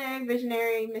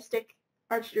Visionary, Mystic,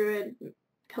 Archdruid,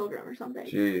 Pilgrim or something.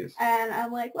 Jeez. And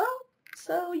I'm like, well,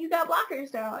 so you got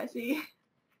blockers now, I see.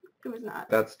 It was not.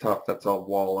 That's tough. That's a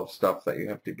wall of stuff that you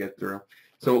have to get through.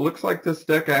 So it looks like this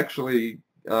deck actually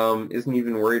isn't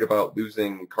even worried about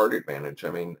losing card advantage. I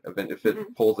mean, if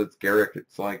it pulls its Garrick,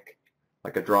 it's like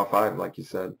a draw 5, like you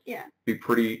said. Yeah. Be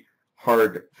pretty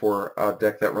hard for a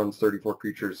deck that runs 34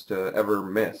 creatures to ever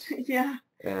miss. Yeah.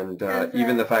 And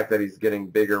even the fact that he's getting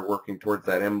bigger, working towards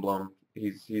that emblem,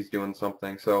 he's doing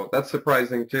something. So that's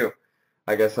surprising too.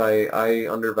 I guess I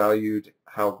undervalued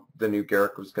how the new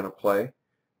Garrick was going to play.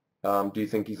 Do you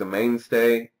think he's a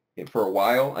mainstay for a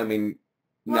while? I mean,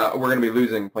 we're going to be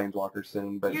losing Planeswalkers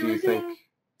soon, but do you think... You're losing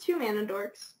 2 Mana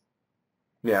Dorks.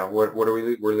 Yeah, what are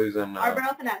we... We're losing...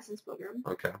 Arbroath and Absence Pilgrim.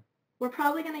 Okay. We're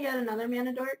probably going to get another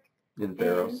Mana Dork in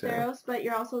Theros, but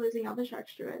you're also losing Elvish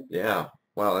Archdruid. Yeah.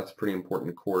 Wow, that's a pretty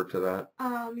important core to that.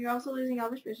 You're also losing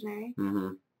Elvish Visionary. Mm-hmm.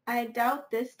 I doubt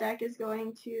this deck is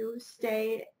going to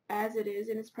stay as it is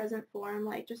in its present form,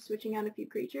 like just switching out a few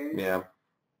creatures. Yeah.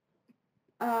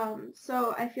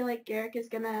 So I feel like Garrick is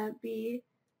going to be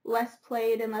less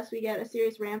played unless we get a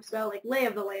serious ramp spell. Like Lay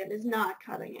of the Land is not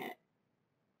cutting it.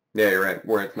 Yeah, you're right.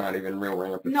 Where it's not even real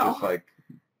ramp. It's just like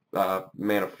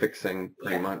mana fixing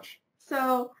pretty much.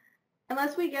 So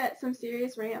unless we get some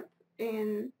serious ramp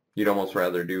in... You'd almost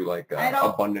rather do like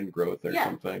Abundant Growth or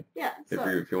something. Yeah.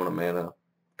 If you want a mana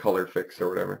color fix or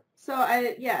whatever. So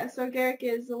so Garrick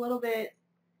is a little bit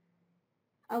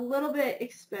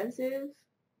expensive,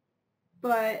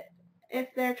 but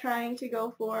if they're trying to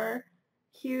go for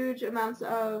huge amounts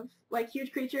of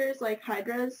huge creatures like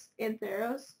Hydras in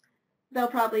Theros, they'll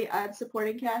probably add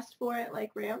supporting cast for it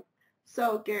like ramp.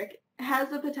 So Garrick has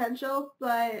the potential,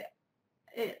 but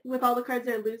with all the cards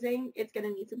they're losing, it's going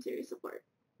to need some serious support.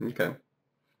 Okay.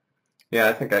 Yeah,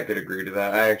 I think I could agree to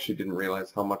that. I actually didn't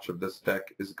realize how much of this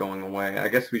deck is going away. I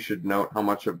guess we should note how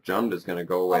much of Jund is going to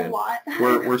go away. A lot.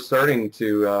 we're starting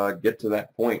to get to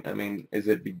that point. I mean, is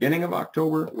it beginning of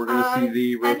October? We're going to see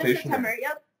the rotation. End of September,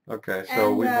 yep. Okay,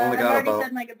 so we've only got I've already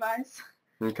said my goodbyes.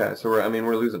 Okay, so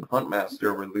we're losing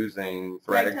Huntmaster, we're losing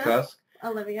Threading Tusk,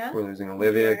 Olivia. We're losing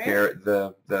Olivia, Garrett,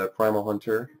 the Primal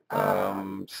Hunter,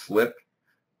 Slip,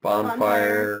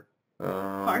 Bonfire,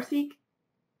 Farseek.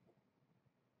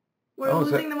 We're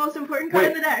losing the most important card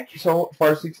in the deck. So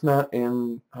Farseek's not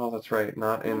in... Oh, that's right.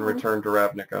 Not in Return to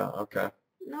Ravnica. Okay.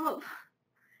 No. It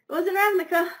wasn't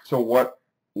Ravnica. So what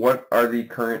are the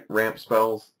current ramp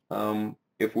spells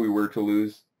if we were to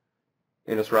lose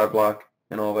Innistrad Block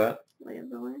and all that? Lay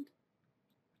of the Land.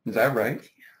 Is that right?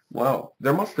 Wow.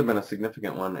 There must have been a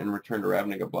significant one in Return to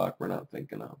Ravnica Block we're not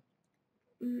thinking of.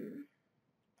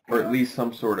 Or at least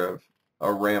some sort of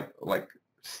a ramp, like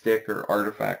stick or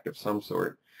artifact of some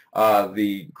sort.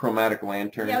 The Chromatic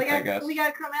Lantern, I guess. We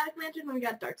got Chromatic Lantern and we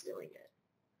got Darksteel Ingot.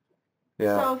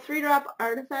 Yeah. So 3-drop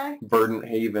artifact. Verdant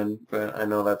Haven, but I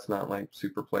know that's not like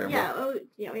super playable.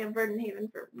 Yeah, we have Verdant Haven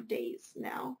for days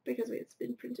now because it's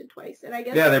been printed twice, and I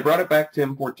guess. Yeah, they brought it back to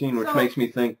M14, which makes me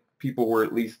think people were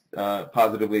at least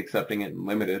positively accepting it in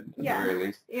limited at the very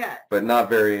least. Yeah. But not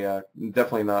very,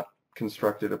 definitely not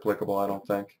constructed applicable, I don't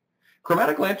think.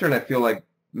 Chromatic Lantern, I feel like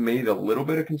made a little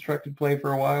bit of constructed play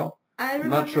for a while. I'm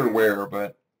not sure where,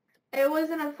 but... It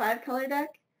was in a 5-color deck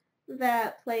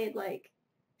that played, like,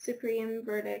 Supreme,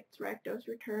 Verdict, Rakdos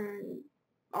Return,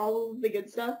 all the good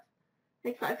stuff.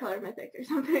 Like 5-color Mythic or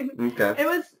something. Okay.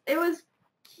 It was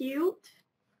cute,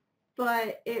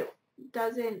 but it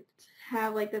doesn't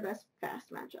have, like, the best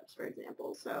fast matchups, for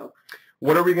example, so...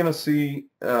 What are we going to see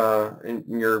in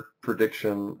your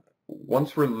prediction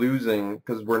once we're losing,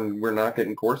 because we're not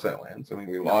getting core set lands? I mean,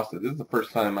 we lost it. This is the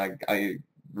first time I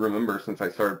remember since I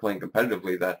started playing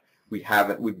competitively that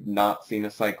we've not seen a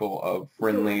cycle of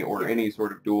friendly or any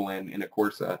sort of dual land in a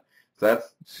core set. So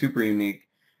that's super unique.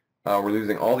 We're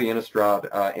losing all the Innistrad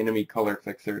enemy color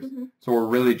fixers, so we're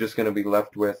really just going to be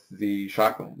left with the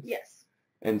Shocklands. Yes.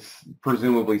 And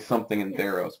presumably something in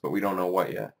Theros, but we don't know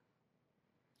what yet.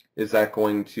 Is that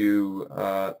going to,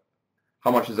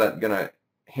 how much is that going to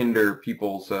hinder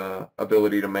people's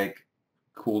ability to make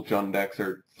cool Jund decks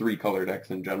or 3-color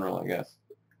decks in general, I guess.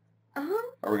 Uh-huh.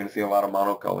 Are we going to see a lot of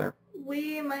monocolor?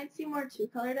 We might see more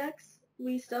 2-color decks.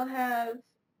 We still have...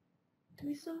 Do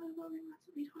we still have Evolving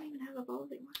Wilds? We don't even have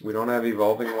Evolving Wilds. We don't have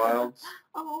Evolving Wilds.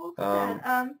 Oh,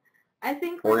 bad. I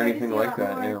think or we're going to anything see like a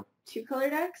lot that, more 2-color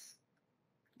decks.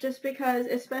 Just because,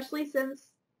 especially since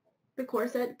the core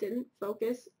set didn't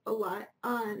focus a lot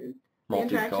on the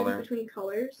interactions between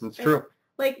colors. That's true.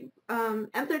 Like,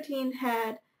 M13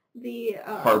 had the...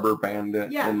 Harbor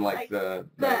Bandit and like the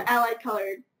allied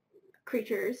colored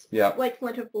creatures. Yeah. Like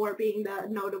Flint of War being the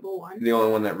notable one. The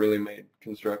only one that really made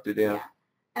constructed, yeah.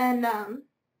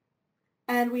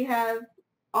 And we have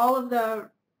all of the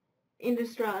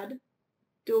Innistrad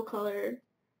dual color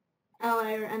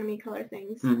ally or enemy color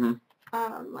things. Mm-hmm.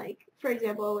 Like, for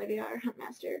example, Olivia or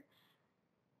Huntmaster.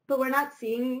 But we're not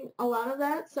seeing a lot of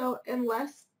that, so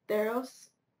unless Theros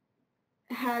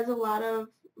has a lot of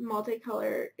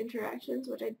multicolor interactions,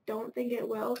 which I don't think it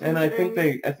will. And I think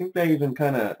they even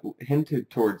kind of hinted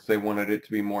towards they wanted it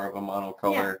to be more of a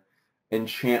monocolor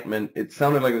enchantment. It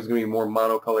sounded like it was going to be more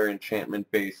monocolor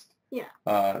enchantment based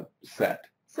set.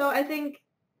 So I think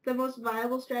the most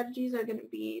viable strategies are going to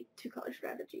be 2-color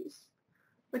strategies,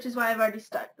 which is why I've already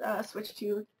switched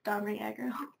to Domri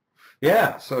aggro.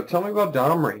 Yeah, so tell me about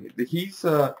Domri.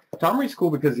 Domri's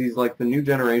cool because he's like the new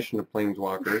generation of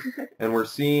Planeswalkers, and we're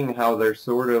seeing how they're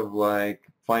sort of like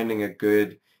finding a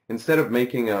good, instead of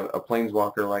making a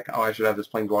Planeswalker like, oh, I should have this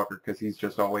Planeswalker because he's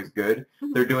just always good,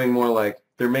 they're doing more like,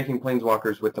 they're making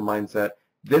Planeswalkers with the mindset,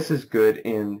 this is good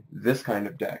in this kind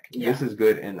of deck. Yeah. This is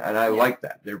good in, and I like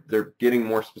that. They're getting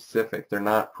more specific. They're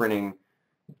not printing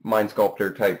Mind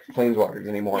Sculptor type Planeswalkers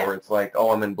anymore where it's like,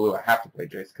 oh, I'm in blue, I have to play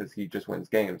Jace because he just wins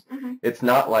games. It's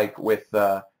not like with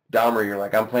Domri, you're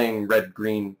like, I'm playing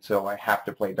red-green, so I have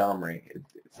to play Domri.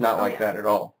 It's not like that at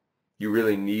all. You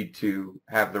really need to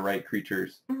have the right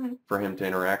creatures for him to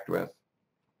interact with.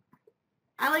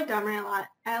 I like Domri a lot.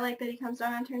 I like that he comes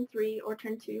down on turn 3 or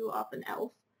turn 2 off an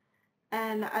elf.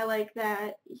 And I like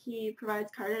that he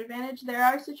provides card advantage. There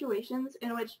are situations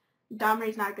in which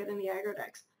Domri's not good in the aggro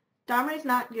decks. Domri's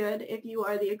not good if you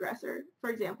are the aggressor, for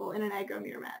example, in an aggro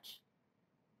mirror match.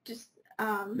 Just,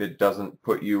 it doesn't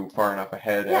put you far enough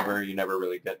ahead ever. You never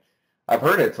really get... I've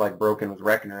heard it's like broken with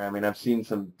Reckoner. I mean, I've seen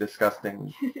some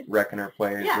disgusting Reckoner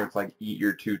players where it's like, eat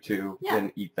your 2/2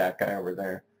 and eat that guy over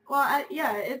there. Well,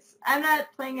 I'm not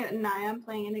playing it in Naya. I'm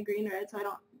playing in a green-red, so I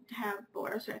don't have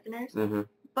Boros Reckoners.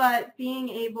 But being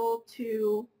able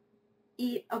to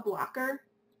eat a blocker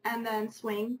and then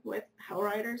swing with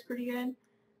Hellrider is pretty good.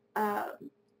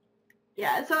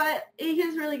 So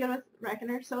he's really good with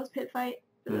Reckoner. So is Pitfight,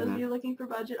 for those of you looking for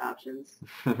budget options.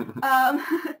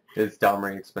 Is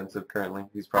Domri expensive currently?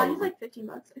 He's probably... he's like $15,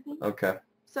 I think. Okay.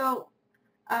 So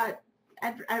I'd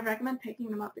recommend picking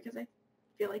him up because I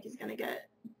feel like he's going to get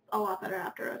a lot better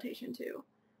after rotation too.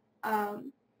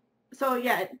 So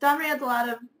yeah, Domri adds a lot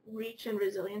of reach and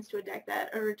resilience to a deck that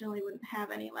originally wouldn't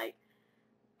have any. Like,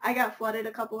 I got flooded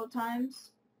a couple of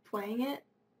times playing it,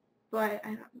 but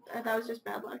that was just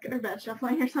bad luck or bad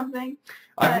shuffling or something.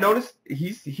 I've noticed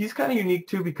he's kind of unique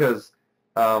too because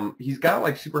he's got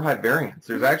like super high variance.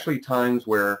 There's actually times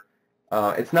where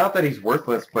it's not that he's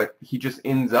worthless, but he just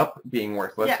ends up being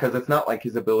worthless because it's not like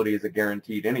his ability is a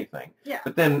guaranteed anything. Yeah.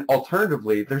 But then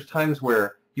alternatively, there's times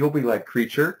where you'll be like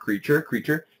creature, creature,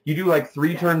 creature. You do like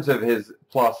 3 turns of his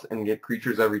plus and get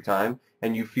creatures every time,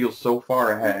 and you feel so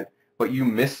far ahead. But you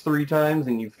miss 3 times,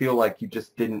 and you feel like you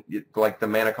just didn't, like the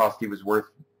mana cost he was worth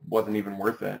wasn't even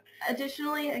worth it.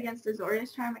 Additionally, against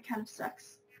Azorius Charm, it kind of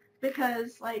sucks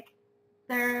because like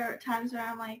there are times where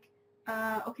I'm like,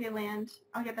 okay, land,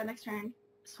 I'll get that next turn.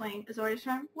 Swing, Azorius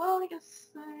Charm. Well, I guess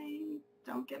I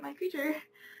don't get my creature.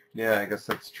 Yeah, I guess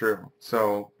that's true.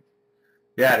 So,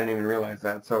 yeah, I didn't even realize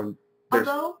that. So,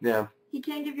 although, he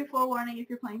can give you forewarning if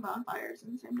you're playing bonfires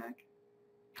in the same deck.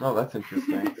 Oh, that's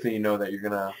interesting. So you know that you're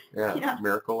gonna,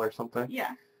 miracle or something?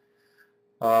 Yeah.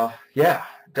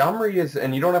 Domri is,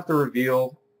 and you don't have to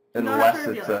reveal unless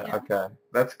it's okay,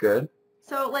 that's good.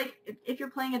 So, like, if you're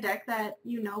playing a deck that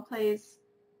you know plays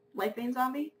Lifebane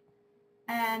Zombie,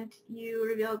 and you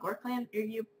reveal a Gorkland, or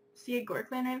you see a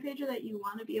Gorkland Rampager that you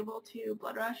want to be able to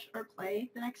Blood Rush or play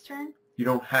the next turn, you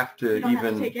don't have to have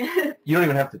to take it. You don't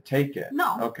even have to take it.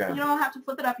 No. Okay. You don't have to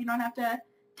flip it up. You don't have to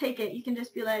take it. You can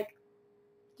just be like,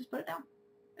 just put it down.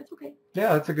 It's okay.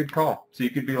 Yeah, that's a good call. So you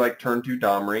could be like, turn 2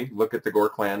 Domri, look at the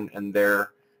Gorkland, and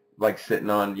they're like sitting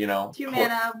on, 2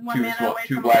 mana, 1 mana away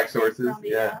 2 from black sources. Zombie,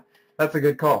 yeah. That's a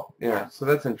good call. Yeah, so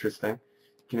that's interesting.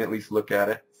 You can at least look at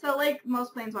it. So like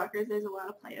most Planeswalkers, there's a lot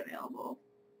of play available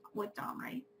with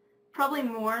Domri. Probably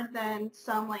more than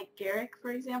some like Garrick,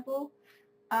 for example,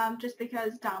 just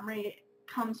because Domri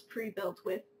comes pre-built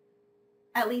with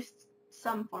at least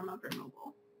some form of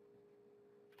removal.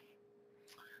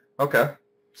 Okay,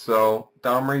 so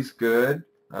Domri's good.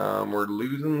 We're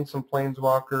losing some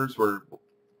Planeswalkers. We're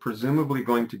presumably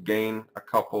going to gain a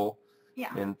couple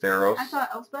in Theros. I saw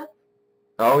Elspeth.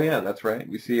 Oh yeah, that's right.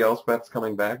 We see Elspeth's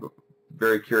coming back.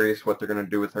 Very curious what they're going to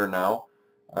do with her now.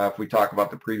 If we talk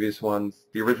about the previous ones,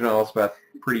 the original Elspeth,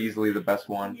 pretty easily the best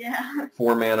one. Yeah.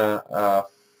 4 mana,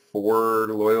 4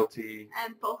 loyalty.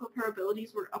 And both of her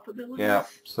abilities were up abilities. Yeah,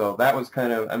 so that was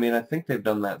kind of, I mean, I think they've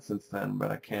done that since then,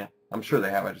 but I can't, I'm sure they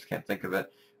have, I just can't think of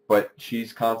it. But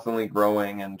she's constantly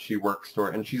growing, and she works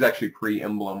toward, and she's actually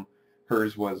pre-emblem.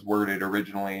 Hers was worded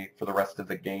originally for the rest of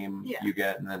the game you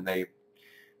get, and then they,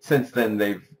 since then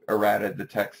they've errated the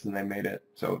text and they made it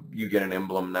so you get an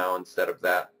emblem now instead of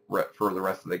that for the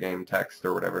rest of the game text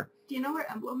or whatever. Do you know where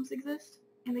emblems exist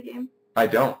in the game? I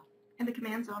don't. In the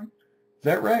command zone. Is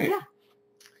that right? Yeah.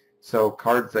 So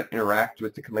cards that interact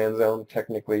with the command zone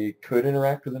technically could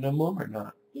interact with an emblem or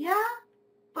not? Yeah,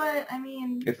 but I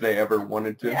mean... If they ever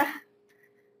wanted to? Yeah.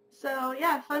 So,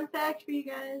 yeah, fun fact for you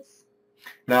guys.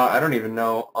 Now, I don't even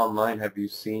know online, have you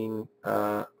seen...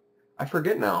 I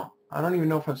forget now. I don't even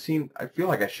know if I've seen... I feel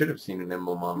like I should have seen an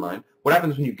emblem online. What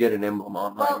happens when you get an emblem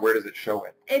online? Well, where does it show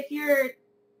it?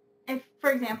 If,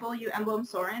 for example, you emblem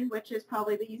Sorin, which is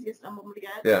probably the easiest emblem to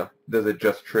get. Yeah. Does it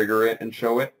just trigger it and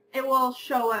show it? It will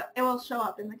show up. It will show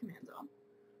up in the command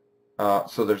zone.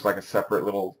 So there's like a separate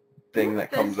little thing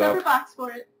that comes There's a up. separate box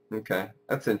for it. Okay,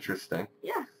 that's interesting.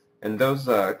 Yeah. And those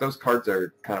cards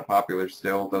are kind of popular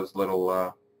still. Those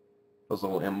little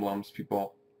emblems,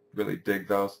 people really dig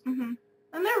those. Mhm.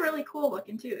 And they're really cool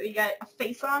looking too. You got a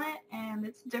face on it, and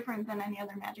it's different than any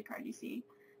other Magic card you see.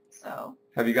 So.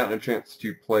 Have you gotten a chance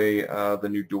to play the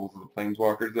new Duels of the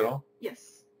Planeswalkers at all?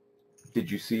 Yes. Did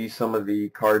you see some of the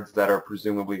cards that are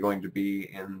presumably going to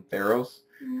be in Theros?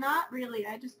 Not really.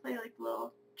 I just play like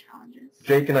little challenges.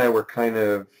 Jake and I were kind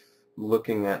of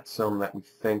looking at some that we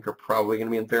think are probably going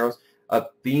to be in Theros. A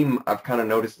theme I've kind of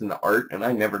noticed in the art, and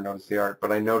I never noticed the art,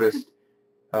 but I noticed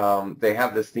they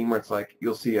have this theme where it's like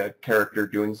you'll see a character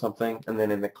doing something, and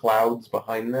then in the clouds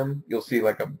behind them, you'll see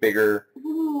like a bigger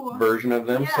version of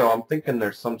them. Yeah. So I'm thinking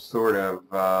there's some sort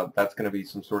of, that's going to be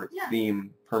some sort of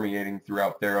theme permeating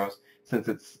throughout Theros, since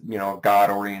it's, you know,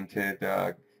 God-oriented.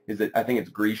 I think it's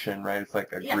Grecian, right? It's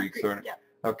like a Greek Greek, sort of. yeah.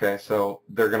 Okay, so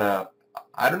they're going to,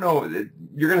 I don't know,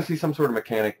 you're going to see some sort of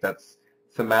mechanic that's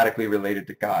thematically related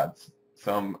to gods.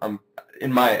 So I'm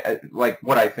in my, like,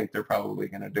 what I think they're probably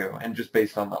going to do, and just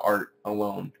based on the art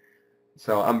alone.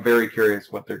 So I'm very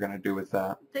curious what they're going to do with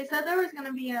that. They said there was going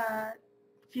to be a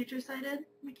future-sighted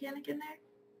mechanic in there.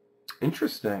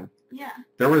 Interesting. Yeah.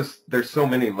 There's so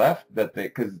many left that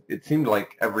because it seemed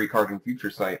like every card in Future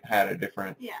Sight had a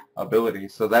different ability,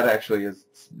 so that actually is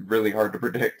really hard to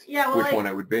predict which one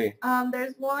it would be.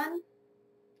 There's one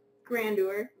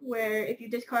Grandeur where if you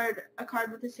discard a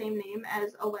card with the same name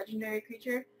as a legendary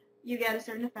creature, you get a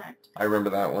certain effect. I remember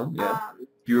that one. Yeah.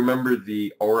 Do you remember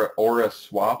the aura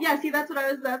swap? Yeah. See, that's what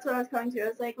I was coming to. I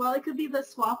was like, well, it could be the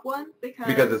swap one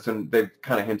because they've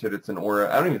kind of hinted it's an aura.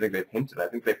 I don't even think they've hinted. I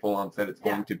think they full on said it's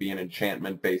going to be an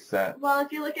enchantment based set. Well,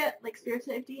 if you look at like Spirit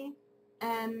Safety,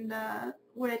 and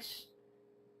which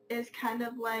is kind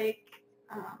of like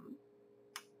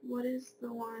what is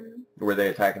the one where they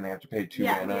attack and they have to pay 2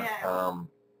 mana? Yeah.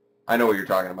 I know what you're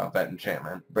talking about, that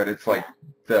enchantment, but it's like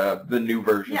the new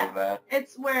version of that.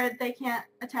 It's where they can't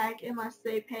attack unless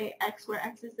they pay X, where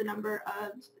X is the number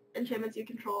of enchantments you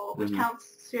control, which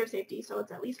counts Sphere of Safety, so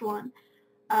it's at least one.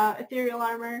 Ethereal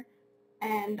Armor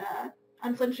and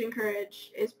Unflinching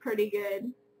Courage is pretty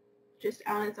good just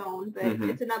on its own, but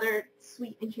it's another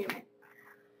sweet enchantment.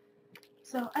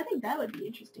 So I think that would be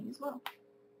interesting as well.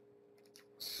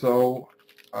 So,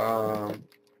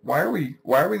 why are we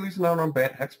losing out on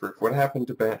Bant Hexproof? What happened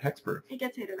to Bant Hexproof? It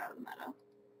gets hated out of the meta.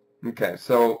 Okay,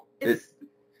 so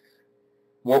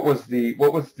what was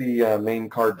the main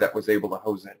card that was able to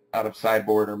hose it out of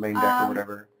sideboard or main deck or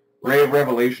whatever? Ray of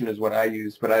Revelation is what I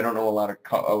use, but I don't know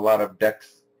a lot of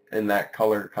decks in that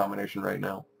color combination right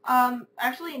now.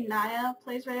 Actually, Naya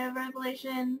plays Ray of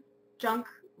Revelation. Junk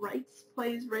Rights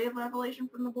plays Ray of Revelation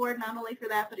from the board, not only for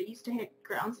that, but it used to hit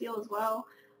Ground Seal as well.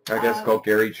 I guess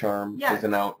Golgari Charm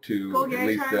isn't out to at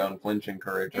least the Unflinching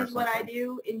Courage or something. Is what I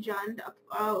do in Jund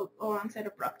alongside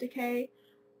Abrupt Decay.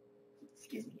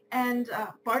 Excuse me. And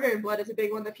Barter Blood is a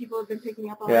big one that people have been picking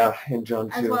up on. Yeah, in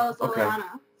Jund too. As well as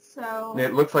Liliana. So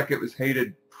it looks like it was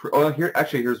hated.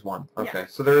 Here's one. Okay,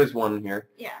 so there is one here.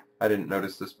 Yeah. I didn't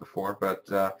notice this before, but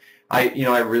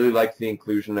I really liked the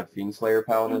inclusion of Fiendslayer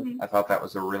Paladin. Mm-hmm. I thought that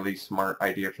was a really smart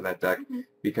idea for that deck,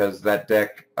 because that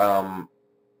deck kind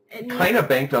of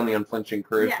banked on the Unflinching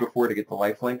Courage before to get the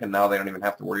lifelink, and now they don't even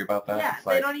have to worry about that. Yeah, it's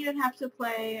they don't even have to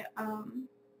play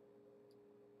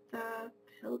the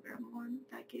Pilgrim one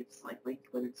that gives lifelink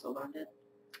when it's soul bonded.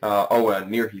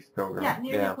 Near Heath Pilgrim. Yeah,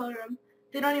 Near Heath Pilgrim.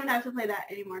 They don't even have to play that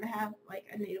anymore to have like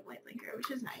a native lightlinker, which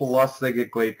is nice. Plus, they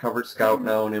get Glade Covered Scout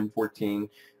now in M14,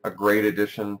 a great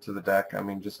addition to the deck. I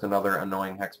mean, just another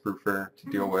annoying hexproofer to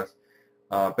deal with.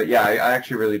 But yeah, I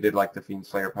actually really did like the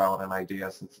Fiendslayer Paladin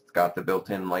idea since it's got the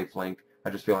built-in lifelink. I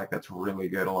just feel like that's really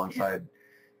good alongside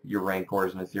your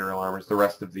Rancors and Ethereal Armors. The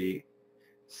rest of the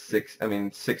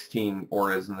 16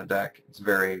 auras in the deck. It's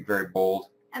very, very bold.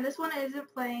 And this one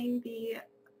isn't playing the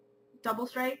double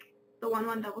strike. The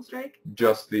 1/1 double strike?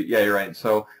 Just the, yeah, you're right.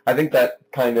 So I think that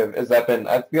kind of,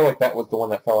 I feel like that was the one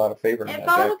that fell out of favor. It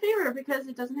fell out of favor because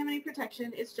it doesn't have any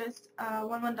protection. It's just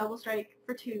 1/1 double strike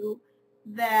for 2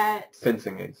 that...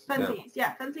 Fencing Ace.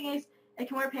 Fencing Ace. It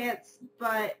can wear pants,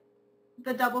 but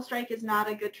the double strike is not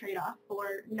a good trade-off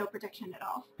for no protection at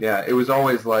all. Yeah, it was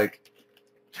always like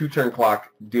 2-turn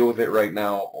clock, deal with it right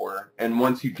now, and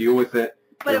once you deal with it,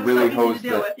 but it really hosed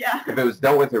If it was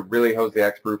dealt with, it really hosed the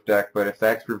Hexproof deck, but if the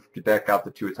Hexproof deck got the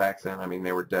 2 attacks in, I mean,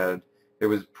 they were dead. It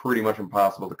was pretty much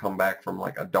impossible to come back from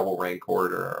like a double Rancor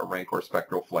or a Rancor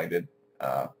Spectral Flighted.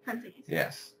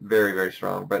 Yes, very, very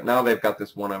strong. But now they've got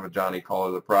this one of a Johnny Call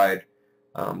of the Pride.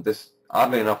 This,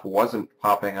 oddly enough, wasn't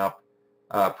popping up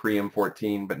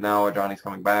pre-M14, but now Johnny's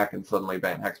coming back, and suddenly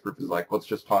Bant Hexproof is like, let's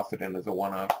just toss it in as a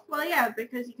one-off. Well, yeah,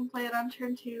 because you can play it on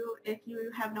turn 2 if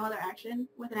you have no other action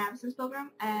with an Absence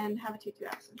Pilgrim and have a 2/2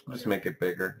 Absence Pilgrim. Just make it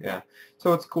bigger, yeah.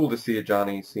 So it's cool to see a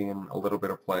Johnny seeing a little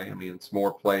bit of play. I mean, it's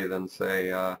more play than, say,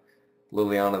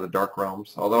 Liliana the Dark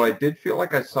Realms. Although I did feel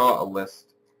like I saw a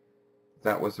list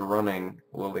that was running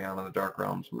Liliana the Dark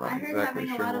Realms. I'm not I heard exactly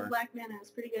having sure a lot of black mana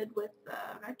is pretty good with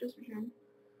Rakdos Return.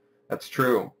 That's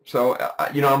true. So,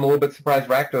 I'm a little bit surprised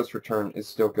Rakdos Return is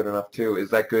still good enough, too. Is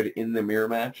that good in the mirror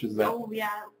match? Is that? Oh,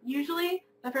 yeah. Usually,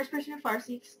 the first person who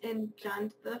Farseeks in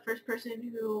Jund, the first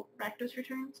person who Rakdos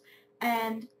returns,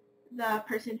 and the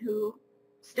person who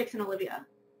sticks in Olivia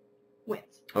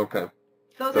wins. Okay.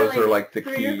 Those are like the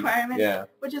 3 key requirements, yeah.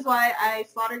 Which is why I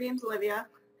Slaughter Games Olivia,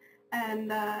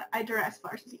 and I Duress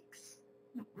Farseeks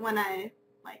when I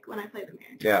play the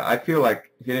mirror. Yeah, I feel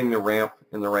like hitting the ramp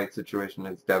in the right situation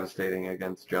is devastating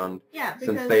against Jund. Yeah,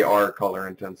 since they are color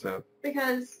intensive.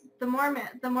 Because the more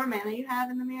mana you have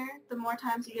in the mirror, the more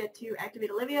times you get to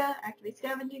activate Olivia, activate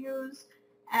Scavenging Ooze,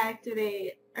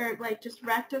 just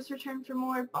Rakdos Return for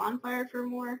more, Bonfire for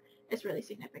more. It's really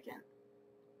significant.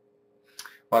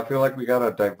 Well, I feel like we got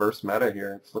a diverse meta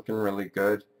here. It's looking really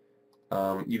good.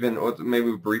 Maybe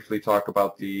we briefly talk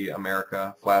about the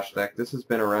America Flash deck. This has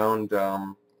been around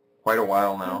quite a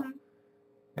while now,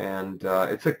 and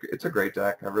it's a great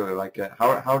deck. I really like it.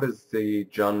 How does the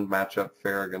Jund matchup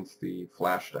fare against the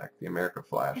Flash deck, the America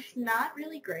Flash? It's not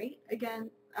really great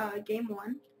against game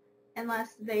 1,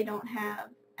 unless they don't have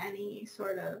any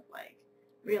sort of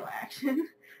real action.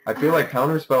 I feel like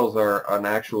counterspells are an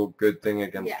actual good thing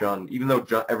against Jund. Even though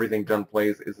everything Jund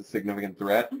plays is a significant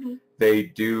threat, they're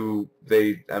a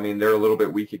little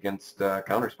bit weak against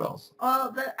counterspells.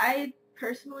 Well, I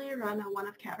personally run a 1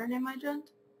 of Cavern in my Jund.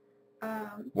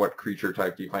 What creature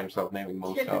type do you find yourself naming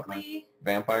most often? Typically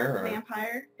Vampire? Or?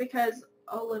 Vampire, because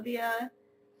Olivia,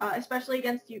 especially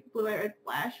against Blue-White Red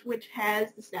Flash, which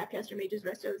has the Snapcaster Mages,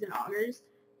 Restos, and Augurs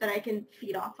that I can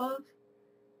feed off of,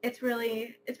 it's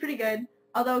pretty good.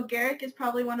 Although Garrick is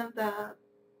probably one of the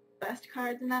best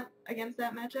cards in against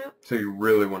that matchup. So you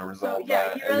really want to resolve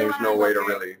that, and there's no way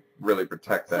to really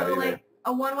protect that either.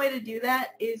 So one way to do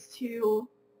that is to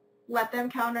let them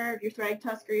counter your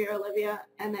Thragtusk or your Olivia,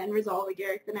 and then resolve a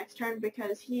Garrick the next turn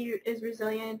because he is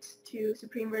resilient to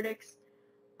Supreme Verdicts.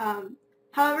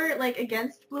 However,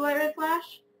 against Blue-White Red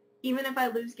Flash, even if I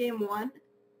lose game 1,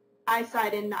 I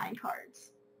side in 9 cards.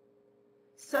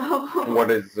 So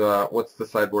what's the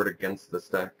sideboard against this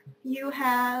deck? You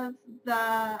have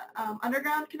the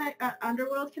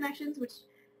Underworld connections, which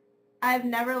I've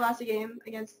never lost a game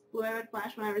against Blue-White Red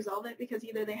Flash when I resolve it, because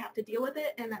either they have to deal with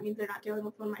it, and that means they're not dealing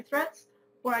with one of my threats,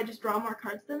 or I just draw more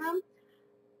cards than them.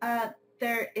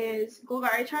 There is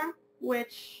Golgari Charm,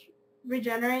 which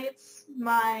regenerates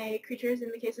my creatures.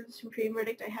 In the case of the Supreme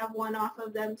Verdict, I have 1 off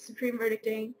of them Supreme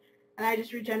Verdicting, and I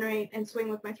just regenerate and swing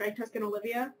with my Thragtusk and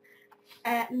Olivia.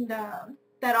 And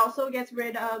that also gets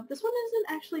rid of, this one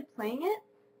isn't actually playing it,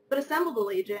 but Assemble the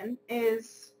Legion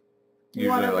is usually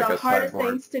one of the hardest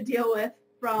things to deal with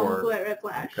from Blue-White Red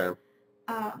Flash. Okay.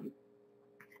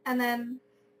 And then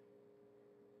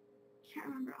can't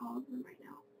remember all of them right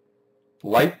now.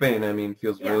 Lifebane, I mean,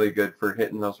 feels really good for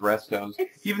hitting those restos.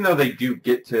 Even though they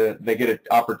get an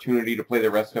opportunity to play the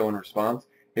resto in response,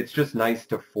 it's just nice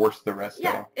to force the resto.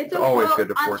 Yeah, it's always good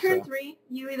to force it. On turn 3,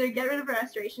 you either get rid of a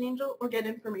Restoration Angel or get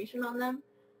information on them.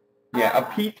 Yeah,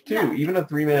 a peak too. Yeah. Even a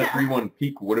 3-mana 3/1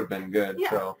 peak would have been good.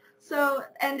 Yeah. So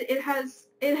and it has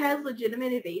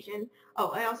legitimate evasion. Oh,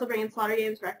 I also bring in Slaughter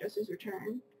Games, Rakdos'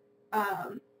 Return,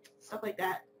 stuff like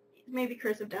that. Maybe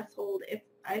Curse of Death's Hold if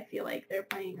I feel like they're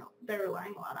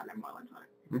relying a lot on their Moreland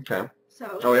Haunt. Okay.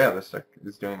 So. Oh yeah, this deck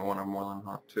is doing one on Moreland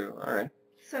Haunt too. All right.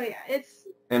 So yeah, it's.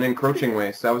 And Encroaching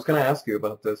Waste. I was going to ask you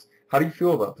about this. How do you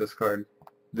feel about this card?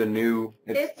 The new.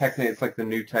 It's like the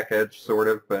new Tech Edge sort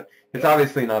of, but it's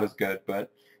obviously not as good.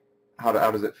 But how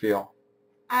does it feel?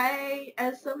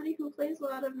 As somebody who plays a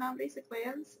lot of non-basic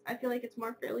lands, I feel like it's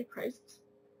more fairly priced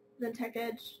than Tech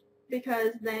Edge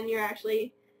because then you're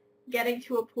actually getting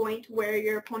to a point where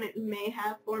your opponent may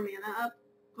have 4 mana up,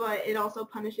 but it also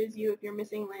punishes you if you're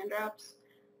missing land drops,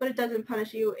 but it doesn't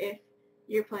punish you if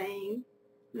you're playing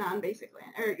non-basic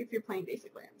land, or if you're playing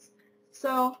basic lands.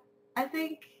 So I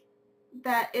think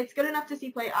that it's good enough to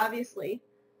see play, obviously.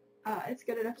 It's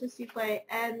good enough to see play,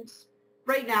 and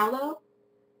right now, though,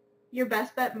 your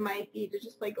best bet might be to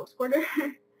just play Ghost Quarter.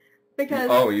 Because...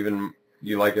 Oh, even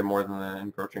you like it more than the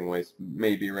Encroaching Waste,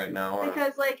 maybe right now.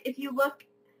 Because, like, if you look...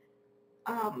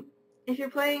 if you're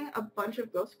playing a bunch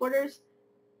of Ghost Quarters,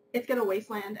 it's going to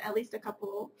wasteland at least a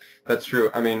couple. That's true.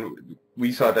 I mean,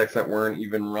 we saw decks that weren't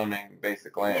even running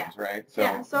basic lands, right?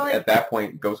 So, so like, at that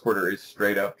point, Ghost Quarter is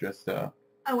straight up just a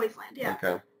wasteland, yeah.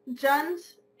 Okay. Jund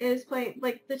is playing,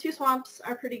 like, the 2 swamps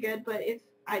are pretty good, but if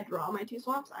I draw my 2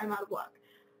 swamps, I'm out of luck.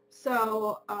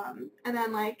 So, and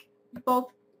then, like,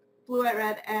 both Blue, White,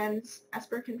 Red and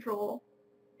Esper Control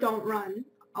don't run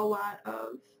a lot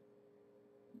of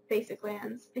basic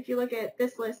lands. If you look at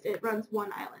this list, it runs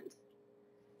 1 island.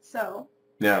 So.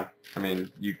 Yeah, I mean,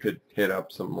 you could hit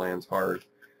up some lands hard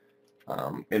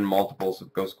in multiples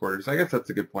of Ghost Quarters. I guess that's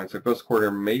a good point. So Ghost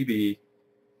Quarter may be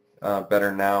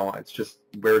better now. It's just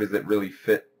where does it really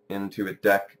fit into a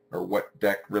deck, or what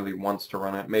deck really wants to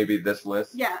run it? Maybe this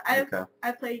list? Yeah,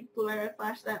 I played Blue Red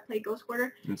Flash that played Ghost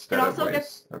Quarter. Instead of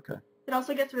Waste. Okay. It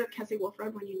also gets rid of Kessie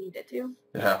Wolfrun when you need it to.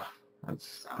 Yeah,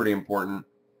 that's pretty important.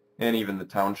 And even the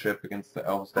Township against the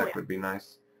Elves deck would be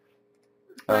nice.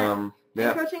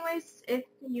 Yeah. Encroaching Waste, if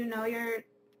you know you're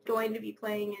going to be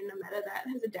playing in a meta that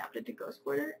has adapted to Ghost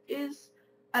Quarter, is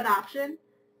an option.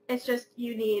 It's just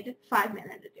you need 5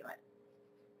 mana to do it.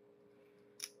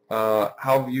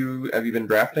 How have you been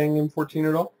drafting in 14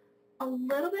 at all? A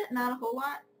little bit, not a whole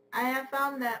lot. I have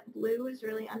found that blue is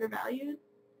really undervalued.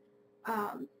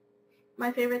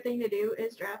 My favorite thing to do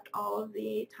is draft all of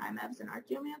the Time Evs and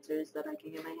Archaeomancers that I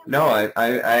can get my hands on. No,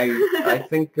 I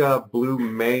think blue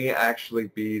may actually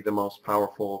be the most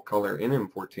powerful color in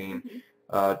M14,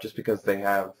 just because they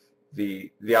have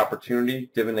the opportunity,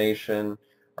 Divination,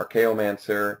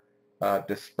 Archaeomancer,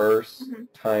 Disperse,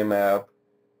 Time Ev.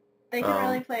 They can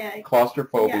really play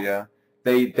Claustrophobia.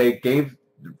 Yeah. They gave,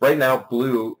 right now,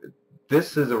 blue,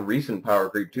 this is a recent power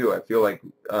creep too. I feel like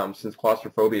since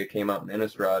Claustrophobia came out in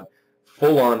Innistrad,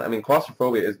 full on, I mean,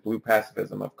 Claustrophobia is blue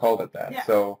pacifism. I've called it that. Yeah.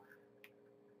 So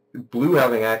blue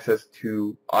having access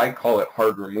to, I call it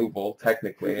hard removal,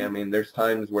 technically. I mean, there's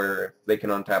times where they can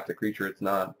untap the creature, it's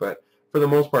not. But for the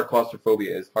most part,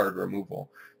 Claustrophobia is hard removal.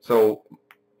 So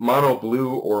mono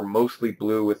blue or mostly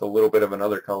blue with a little bit of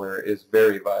another color is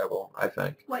very viable, I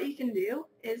think. What you can do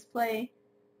is play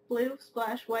blue,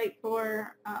 splash white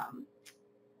for,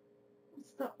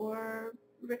 what's the orb?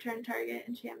 Return target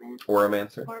enchantment.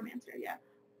 Oromancer. Oromancer, yeah.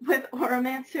 With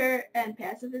Oromancer and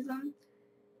Pacifism,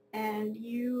 and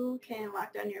you can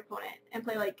lock down your opponent and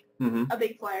play like a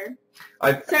big flyer.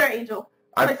 Sarah Angel.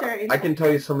 I can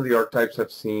tell you some of the archetypes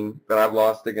I've seen that I've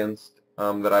lost against,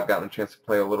 that I've gotten a chance to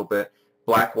play a little bit.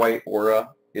 Black-white Aura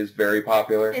is very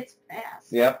popular. It's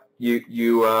fast. Yep.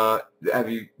 Have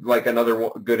you, like,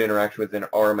 another good interaction with an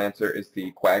Oromancer is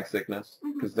the Quag Sickness,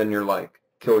 because then you're like,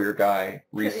 kill your guy,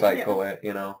 recycle it,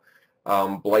 you know.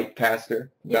 Blightcaster,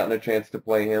 gotten a chance to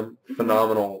play him.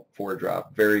 Phenomenal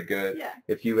 4-drop, very good. Yeah.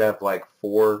 If you have like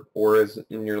 4 auras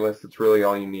in your list, it's really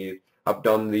all you need. I've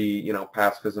done the, you know,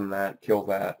 pacifism that, kill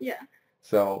that. Yeah.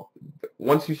 So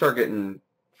once you start getting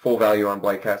full value on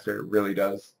Blightcaster, it really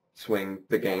does swing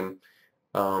the game.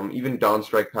 Even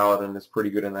Dawnstrike Paladin is pretty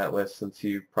good in that list, since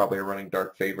you probably are running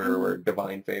Dark Favor or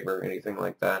Divine Favor, anything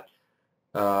like that.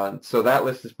 So that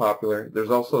list is popular. There's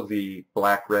also the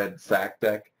black-red sack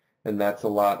deck, and that's a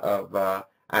lot of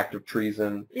active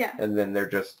treason. Yeah. And then they're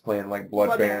just playing like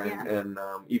Blood Baron and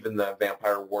even the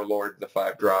Vampire Warlord, the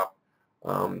 5-drop.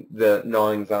 The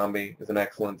Gnawing Zombie is an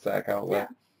excellent sack outlet.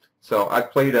 Yeah. So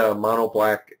I've played Mono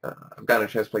Black. I've gotten a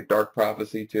chance to play Dark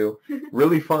Prophecy too.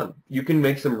 Really fun. You can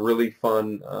make some really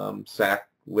fun sack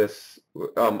lists.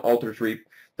 Alter Sweep.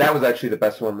 That was actually the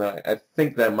best one. I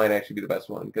think that might actually be the best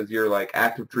one because you're like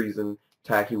Active Treason,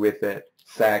 tacky with it,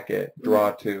 sack it,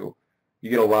 draw 2. You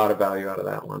get a lot of value out of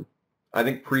that one. I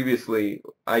think previously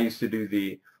I used to do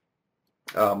the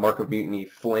Mark of Mutiny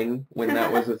Fling when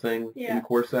that was a thing in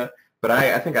core set. But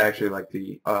I think I actually like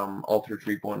the Alter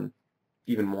Sweep one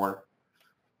even more.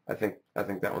 I think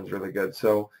that one's really good.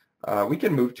 So we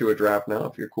can move to a draft now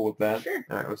if you're cool with that. Sure.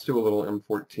 All right, let's do a little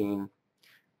M14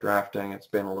 drafting. It's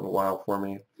been a little while for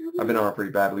me. I've been on a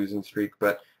pretty bad losing streak,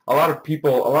 but I've gotten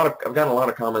a lot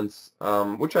of comments,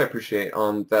 which I appreciate,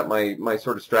 on that my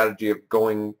sort of strategy of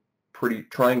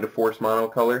trying to force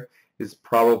monocolor is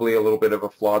probably a little bit of a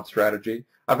flawed strategy.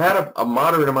 I've had a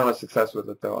moderate amount of success with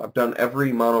it, though. I've done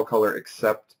every monocolor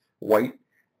except white,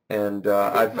 and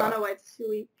mono white's too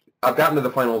weak. I've gotten to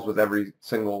the finals with every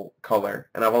single color,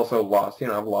 and I've also lost.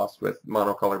 I've lost with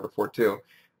monocolor before too.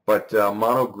 But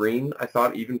mono green, I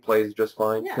thought, even plays just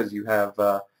fine because you have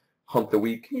Hunt the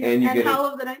Weak, and you get Howl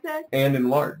of the Night Tag, and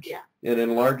Enlarge. Yeah. And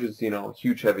Enlarge is a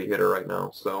huge heavy hitter right now.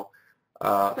 So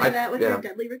play that with your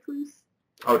Deadly Recluse.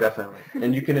 Oh, definitely.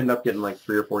 And you can end up getting like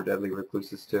 3 or 4 Deadly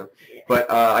Recluses too.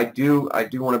 But I do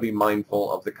want to be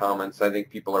mindful of the comments. I think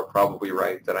people are probably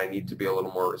right that I need to be a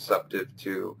little more receptive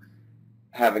to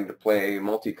having to play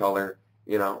multicolor,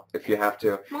 if you have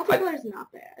to. Multicolor is not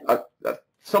bad.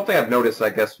 Something I've noticed, I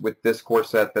guess, with this core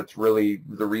set that's really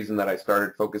the reason that I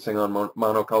started focusing on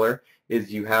monocolor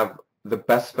is you have the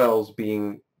best spells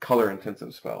being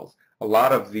color-intensive spells. A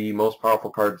lot of the most powerful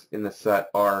cards in the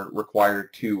set are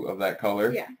required 2 of that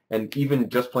color. Yeah. And even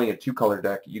just playing a 2-color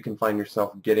deck, you can find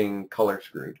yourself getting color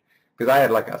screwed. Because I had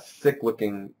like a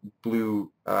sick-looking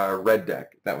blue-red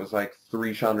deck that was like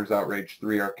 3 Chandra's Outrage,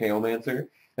 3 Archaeomancer.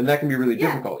 And that can be really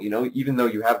difficult, even though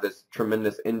you have this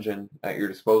tremendous engine at your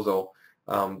disposal,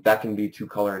 that can be too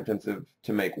color-intensive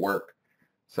to make work.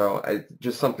 So it's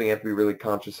just something you have to be really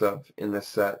conscious of in this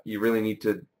set. You really need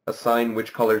to assign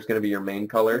which color is going to be your main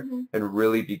color and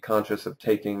really be conscious of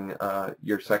taking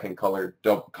your second color,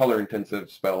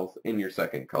 color-intensive spells in your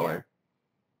second color.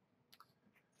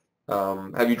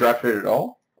 Have you drafted at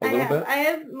all? A little bit? I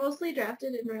have mostly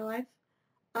drafted in real life.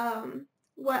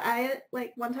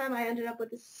 One time I ended up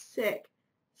with a sick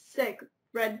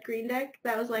red-green deck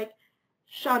that was like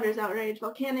Chandra's Outrage,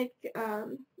 Volcanic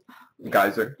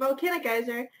Geyser, 2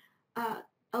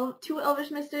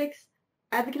 Elvish Mystics,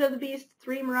 Advocate of the Beast,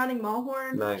 3 Marauding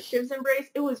Maulhorn, nice. Shiv's Embrace.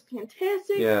 It was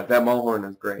fantastic. Yeah, that Maulhorn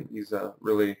is great. He's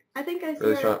really. I think I see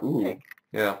really strong. Ooh,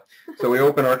 yeah. So we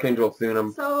open Archangel of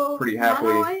Thunum pretty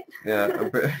happily. Yeah,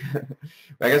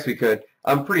 I guess we could.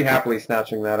 I'm pretty happily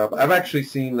snatching that up. I've actually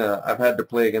seen. I've had to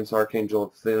play against Archangel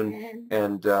of Thun,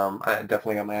 and I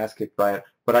definitely got my ass kicked by it.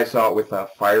 But I saw it with a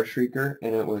Fire Shrieker,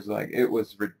 and it was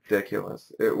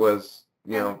ridiculous. It was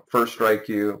first strike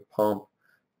you, pump,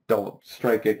 double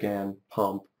strike again,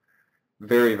 pump.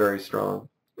 Very, very strong.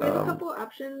 We have a couple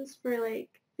options for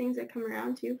things that come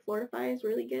around too. Fortify is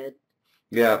really good.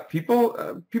 Yeah, people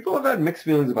have had mixed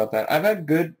feelings about that. I've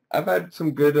had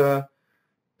some good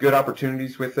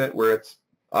opportunities with it where it's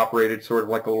operated sort of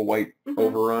like a little white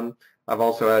overrun. I've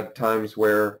also had times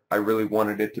where I really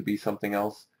wanted it to be something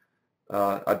else,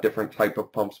 a different type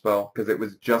of pump spell, because it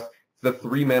was just the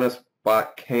 3 mana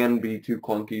spot can be too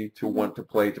clunky to want to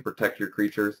play to protect your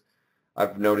creatures.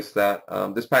 I've noticed that.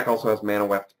 This pack also has Mana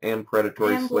Weft and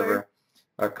Predatory Sliver,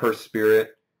 Cursed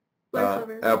Spirit.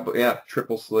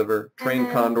 Triple Sliver,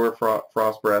 Trained Condor,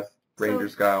 Frost Breath,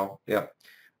 Ranger's Guile. Yeah.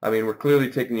 I mean, we're clearly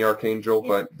taking the Archangel,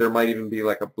 but there might even be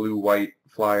like a blue-white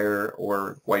flyer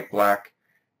or white-black,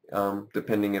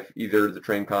 depending if either the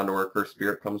Trained Condor or Cursed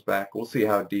Spirit comes back. We'll see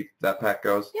how deep that pack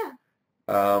goes. Yeah.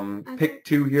 Pick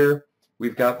 2 here.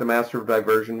 We've got the Master of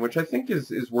Diversion, which I think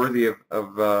is worthy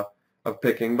of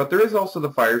picking, but there is also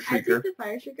the Fire Shrieker. I take the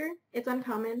Fire Shrieker. It's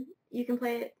uncommon. You can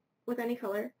play it with any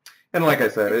color. And like I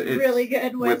said, it's really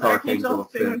good with Archangel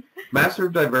of Thun. Master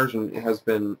of Diversion has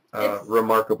been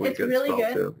remarkably good really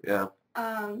spell too. Yeah.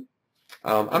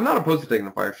 I'm not opposed to taking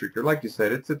the Fire Shrieker. Like you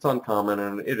said, it's uncommon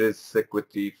and it is sick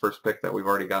with the first pick that we've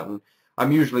already gotten.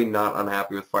 I'm usually not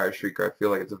unhappy with Fire Shrieker. I feel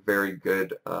like it's a very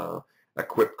good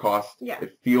equip cost. Yeah.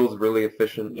 It feels really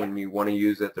efficient when you want to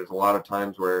use it. There's a lot of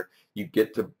times where you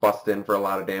get to bust in for a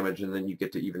lot of damage and then you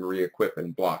get to even re-equip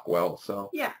and block well. So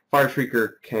yeah. Fire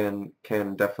Shrieker can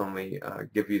definitely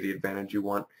give you the advantage you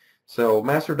want. So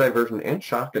Master of Diversion and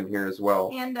Shotgun here as well.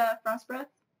 And Frost Breath.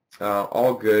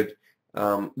 All good.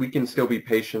 We can still be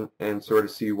patient and sort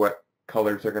of see what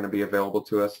colors are going to be available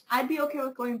to us. I'd be okay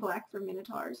with going black for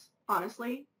Minotaurs,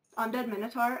 honestly. Undead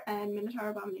Minotaur and Minotaur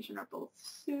Abomination are both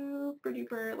super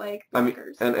duper, like,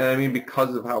 blockers. And I mean,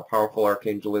 because of how powerful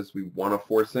Archangel is, we want to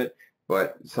force it,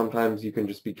 but sometimes you can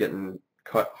just be getting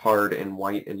cut hard in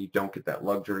white and you don't get that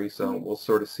luxury, so we'll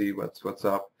sort of see what's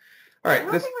up. All right, I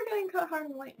don't think we're getting cut hard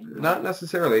in white anymore. Not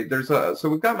necessarily. So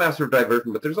we've got Master of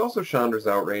Diversion, but there's also Chandra's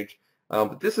Outrage.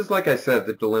 But this is, like I said,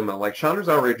 the dilemma. Like, Chandra's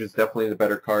Outrage is definitely the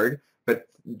better card, but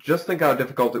just think how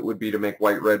difficult it would be to make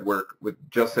white-red work with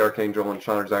just the Archangel and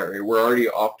Chandra's Outrage. We're already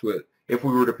off to it. If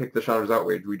we were to pick the Chandra's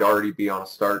Outrage, we'd already be on a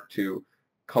start to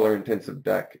color-intensive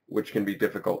deck, which can be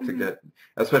difficult to get,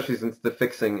 especially since the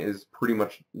fixing is pretty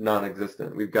much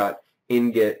non-existent. We've got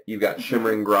Ingot, you've got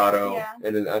Shimmering Grotto,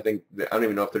 and I don't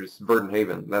even know if there's Verdant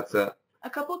Haven. That's it. A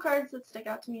couple cards that stick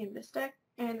out to me in this deck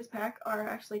and in this pack are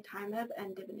actually Time Ebb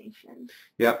and Divination.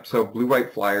 Yep, so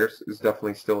blue-white flyers is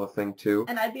definitely still a thing, too.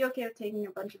 And I'd be okay with taking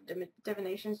a bunch of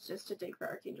Divinations just to dig for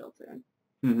Archangel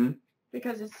Throne.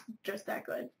 Because it's just that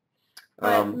good.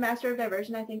 But Master of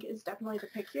Diversion, I think, is definitely the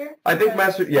pick here. I think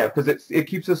Master, because it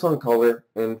keeps us on color,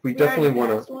 and we definitely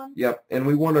want to, and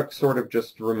we want to sort of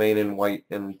just remain in white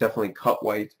and definitely cut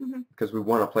white because we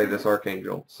want to play this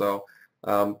Archangel. So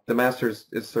the Masters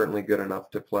is certainly good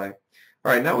enough to play.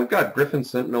 All right, now we've got Griffin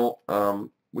Sentinel,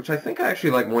 which I think I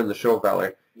actually like more than the Show of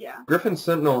Valor. Yeah. Griffin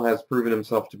Sentinel has proven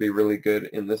himself to be really good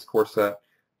in this core set.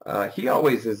 He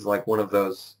always is like one of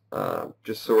those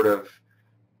just sort of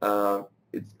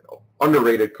it's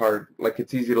underrated card. Like,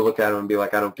 it's easy to look at him and be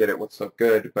like, I don't get it, what's so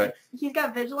good, but he's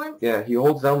got Vigilance. Yeah, he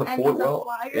holds down the fort well,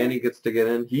 flyer. And he gets to get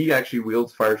in. He actually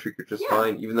wields Fire Shrieker just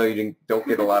fine, even though you don't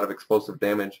get a lot of explosive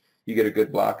damage. You get a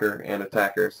good blocker and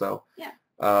attacker, so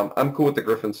I'm cool with the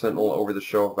Griffin Sentinel over the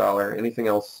Show of Valor. Anything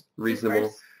else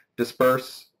reasonable?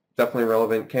 Disperse, definitely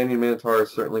relevant. Canyon Minotaur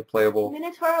is certainly playable.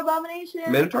 Minotaur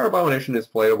Abomination. Minotaur Abomination is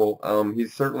playable.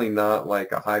 He's certainly not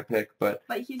like a high pick, but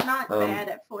he's not bad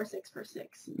at 4/6 for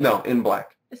 6. No, in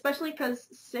black. Especially because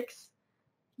 6.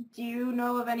 Do you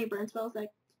know of any burn spells that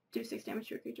do 6 damage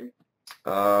to a creature?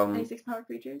 Any 6 power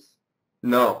creatures?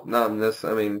 No, not in this.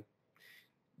 I mean,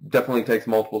 definitely takes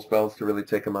multiple spells to really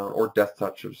take him out, or Death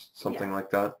Touch or something like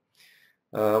that.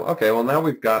 Okay, well now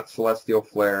we've got Celestial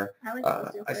Flare. I like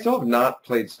Celestial Flare. I still have not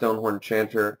played Stonehorn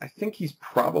Chanter. I think he's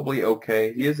probably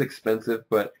okay. He is expensive,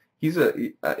 but he's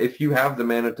if you have the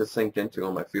mana to sink into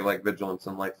him, I feel like Vigilance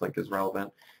and Lifelink is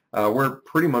relevant. We're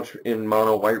pretty much in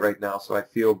mono white right now, so I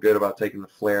feel good about taking the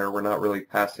Flare. We're not really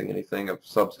passing anything of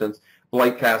substance.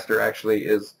 Blightcaster actually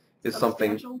is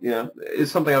something,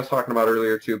 is something I was talking about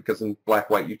earlier too, because in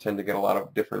black-white you tend to get a lot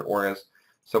of different auras.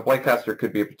 So Blightcaster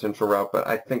could be a potential route, but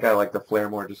I think I like the Flare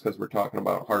more just because we're talking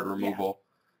about hard removal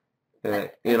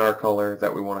in our color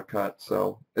that we want to cut.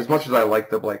 So as much as I like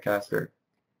the Blightcaster,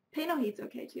 Pay No Heat's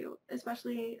okay too,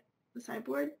 especially the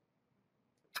sideboard.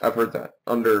 I've heard that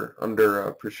under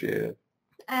appreciated.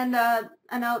 And the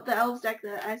Elves deck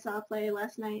that I saw play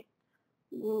last night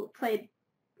played,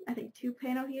 I think, 2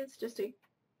 Pay No Heats just to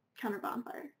counter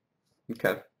Bonfire.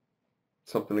 Okay,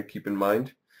 something to keep in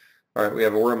mind. All right, we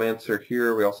have Auramancer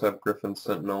here. We also have Griffin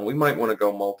Sentinel. We might want to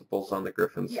go multiples on the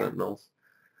Griffin Sentinels.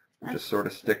 Just sort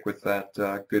of stick with that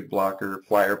good blocker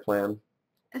flyer plan.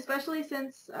 Especially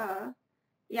since, other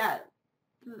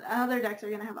decks are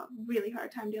going to have a really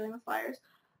hard time dealing with flyers.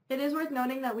 It is worth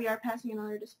noting that we are passing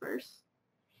another Disperse.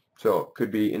 So it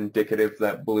could be indicative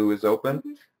that blue is open.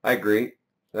 I agree.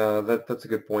 That's a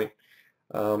good point.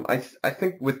 I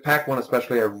think with pack 1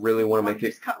 especially, I really want to make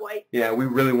it cut white. Yeah, we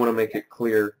really want to make it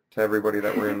clear to everybody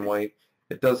that we're in white.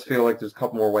 It does feel like there's a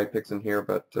couple more white picks in here,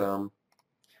 but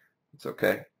it's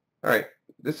okay. All right,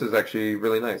 this is actually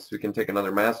really nice. We can take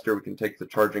another Master. We can take the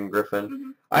Charging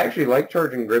Griffin. I actually like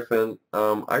Charging Griffin.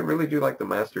 I really do like the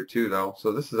Master too, though.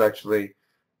 So this is actually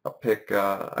a pick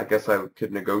I guess I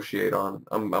could negotiate on.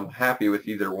 I'm happy with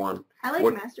either one. I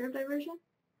like Master of Diversion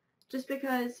just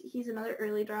because he's another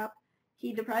early drop.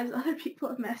 He deprives other people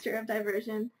of Master of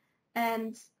Diversion.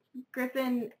 And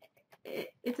Griffin,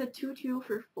 it's a 2/2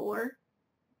 for 4.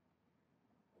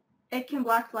 It can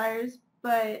block flyers,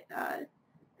 but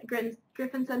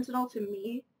Griffin Sentinel to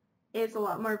me is a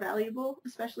lot more valuable,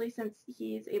 especially since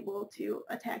he's able to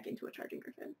attack into a Charging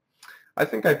Griffin. I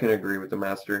think I can agree with the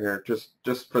Master here,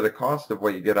 just for the cost of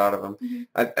what you get out of him.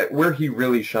 Where he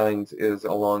really shines is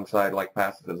alongside like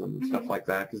pacifism and stuff like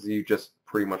that, because you just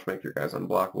pretty much make your guys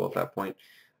unblockable at that point.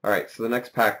 All right, so the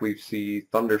next pack we see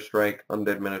Thunderstrike,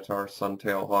 Undead Minotaur,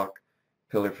 Suntail Hawk,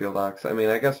 Pillarfield Ox. I mean,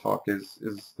 I guess Hawk is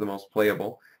the most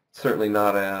playable. Certainly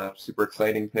not a super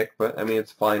exciting pick, but I mean,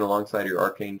 it's fine alongside your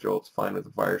Archangel. It's fine with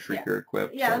the Fire Shrieker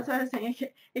equipped. Yeah, that's what I was saying.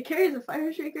 It carries a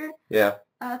Fire Shrieker. Yeah.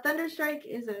 Thunderstrike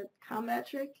is a combat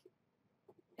trick.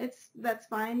 That's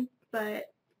fine, but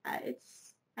I'm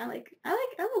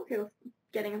okay with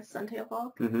getting a Suntail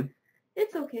Hawk. Mm-hmm.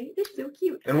 It's okay. It's so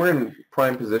cute. And we're in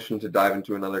prime position to dive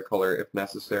into another color if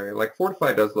necessary. Like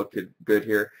Fortify does look good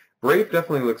here. Brave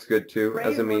definitely looks good too, Brave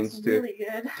as a means looks really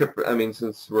good. I mean,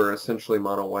 since we're essentially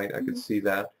mono white, I could see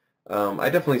that. I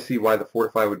definitely see why the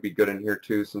Fortify would be good in here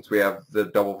too, since we have the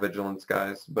double vigilance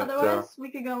guys. But otherwise,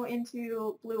 we could go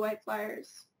into blue-white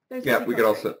flyers. Yeah, we could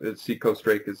also Seacoast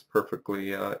Drake is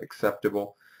perfectly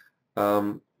acceptable.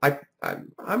 I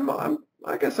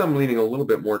guess I'm leaning a little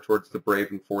bit more towards the Brave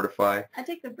and Fortify. I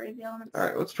take the Brave elements. All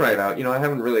right, let's try it out. You know, I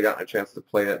haven't really gotten a chance to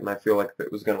play it, and I feel like if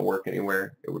it was going to work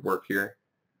anywhere, it would work here.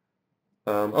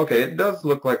 Okay, it does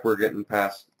look like we're getting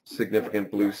past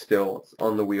significant blue still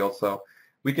on the wheel, so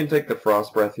we can take the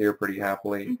Frost Breath here pretty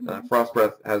happily. Frost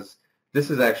Breath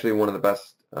this is actually one of the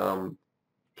best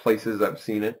places I've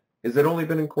seen it. Is it only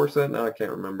been in core set? No, I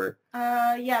can't remember.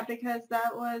 Yeah, because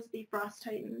that was the Frost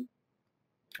Titan.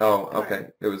 Oh, okay.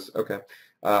 It was okay.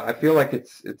 I feel like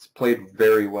it's played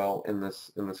very well in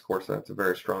this core set. It's a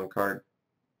very strong card.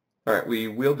 All right, we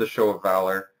wield the Show of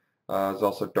Valor. There's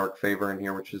also Dark Favor in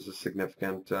here, which is a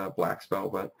significant black spell.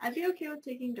 But I'd be okay with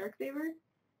taking Dark Favor,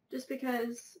 just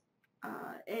because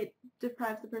it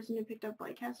deprives the person who picked up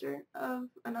Whitecaster of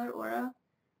another aura,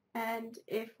 and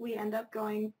if we end up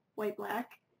going white-black,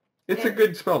 it's a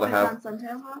good spell to have.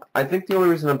 I think the only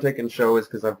reason I'm taking Show is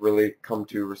because I've really come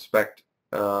to respect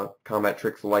combat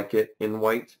tricks like it in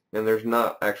white, and there's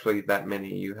not actually that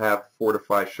many. You have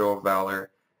Fortify, Show of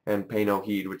Valor, and Pay No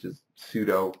Heed, which is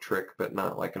pseudo trick, but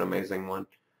not like an amazing one.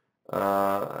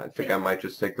 I think I might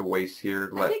just take the Waste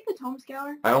here. I take the Tome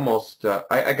Scour. I almost,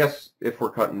 I guess if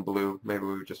we're cutting blue, maybe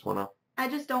we just want to. I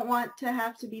just don't want to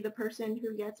have to be the person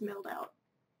who gets milled out.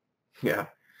 Yeah.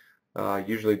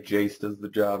 Usually Jace does the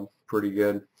job pretty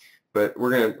good. But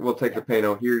we'll take the Pay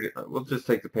No here. We'll just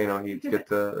take the Pay No Heed to get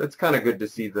it's kind of good to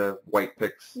see the white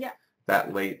picks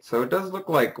that late. So it does look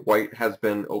like white has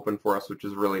been open for us, which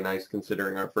is really nice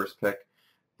considering our first pick.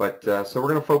 But so we're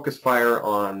going to focus fire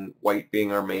on white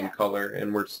being our main color,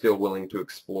 and we're still willing to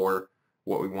explore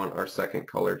what we want our second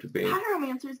color to be.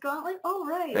 Pyromancer's Gauntlet, all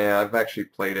right. Yeah, I've actually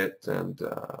played it, and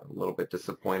a little bit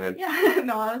disappointed. Yeah,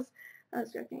 no, I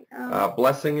was joking.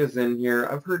 Blessing is in here.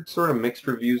 I've heard sort of mixed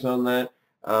reviews on that.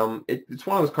 It's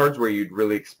one of those cards where you'd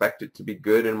really expect it to be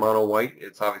good in mono white.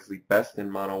 It's obviously best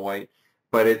in mono white,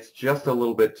 but it's just a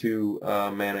little bit too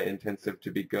mana intensive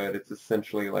to be good. It's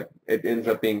essentially like it ends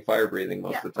up being fire breathing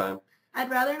most of the time. I'd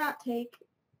rather not take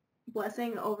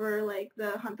Blessing over like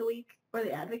the Hunt the Weak or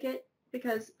the Advocate,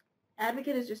 because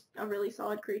Advocate is just a really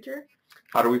solid creature.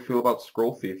 How do we feel about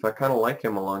Scroll Thief? I kind of like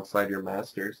him alongside your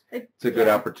Masters. It's a good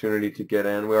opportunity to get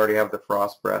in. We already have the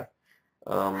Frost Breath.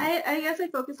 I guess I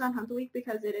focused on Hunt the Weak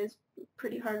because it is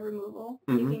pretty hard removal.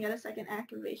 You can get a second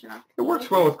activation off. It works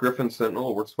well with Griffin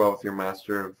Sentinel. It works well with your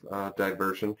Master of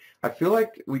Diversion. I feel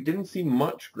like we didn't see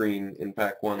much green in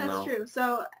Pack 1, though. That's true.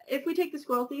 So if we take the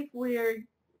Squirrel Thief, we're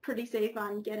pretty safe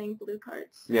on getting blue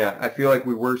cards. Yeah, I feel like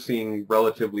we were seeing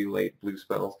relatively late blue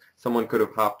spells. Someone could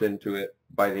have hopped into it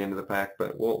by the end of the pack,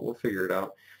 but we'll figure it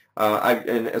out.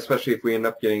 And especially if we end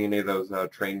up getting any of those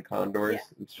trained Condors,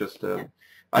 it's just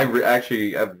I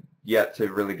actually have yet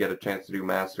to really get a chance to do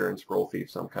Master and Scroll Thief,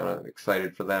 so I'm kind of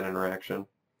excited for that interaction.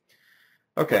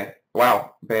 Okay,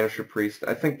 wow, Banisher Priest.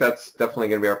 I think that's definitely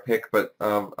going to be our pick, but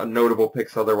notable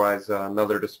picks otherwise,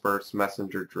 another Disperse,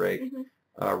 Messenger Drake,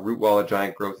 Root Wall of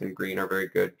Giant Growth in green are very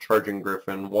good, Charging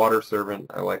Griffin, Water Servant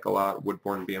I like a lot,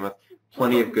 Woodborne Behemoth,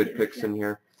 plenty of good picks in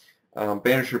here.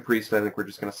 Banisher Priest I think we're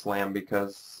just going to slam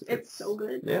because it's so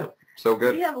good. Yeah, so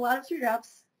good. We have a lot of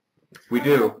 2-drops. We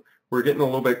do. We're getting a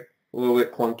little bit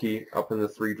clunky up in the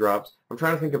 3-drops. I'm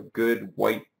trying to think of good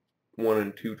white 1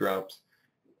 and 2 drops.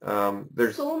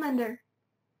 There's Soulmender.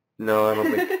 No, I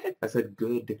don't think. I said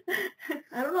good.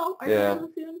 I don't know. Are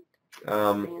you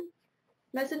soon?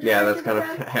 Messenger. Yeah, that's kind of.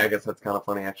 I guess that's kind of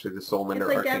funny actually. The Soulmender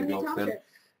like Archangel thing.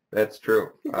 That's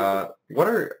true. What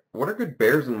are good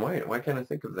bears in white? Why can't I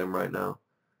think of them right now?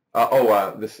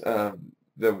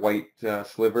 The white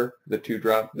sliver, the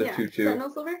 2-drop, the 2/2. Sentinel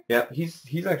Sliver? Yeah,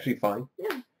 he's actually fine.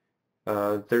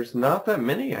 Yeah. There's not that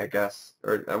many, I guess.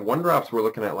 Or 1-drops we're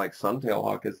looking at like Suntail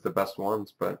Hawk is the best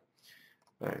ones, but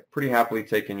pretty happily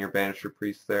taking your Banisher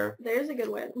Priest there. There's a good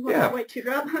one. Yeah. White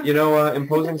 2-drop. You know,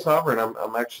 Imposing Sovereign,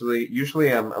 I'm actually,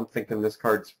 usually I'm thinking this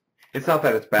card's, it's not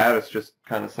that it's bad, it's just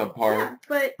kind of subpar.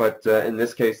 Yeah, but in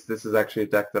this case, this is actually a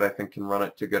deck that I think can run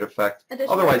it to good effect.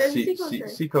 Otherwise,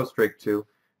 Seacoast Drake too.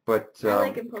 But I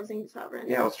like Imposing Sovereign.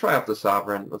 yeah, let's try out the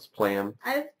Sovereign. Let's play him.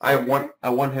 I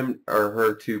want him or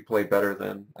her to play better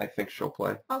than I think she'll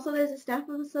play. Also, there's a Staff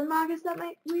of the Sun Magus that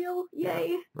might wheel.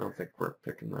 Yay! I don't think we're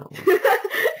picking that one.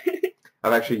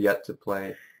 I've actually yet to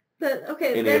play. But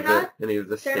okay, any of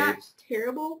the they're not staves.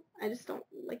 terrible. I just don't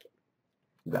like it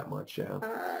that much. Yeah.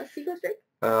 Seagull Strike.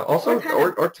 Also,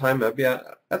 or Time Ebb. Yeah,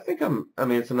 I think I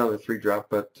mean, it's another 3-drop,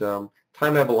 but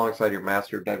Time Ebb alongside your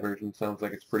Master Diversion sounds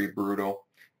like it's pretty brutal.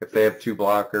 If they have 2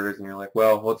 blockers and you're like,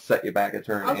 well, let's set you back a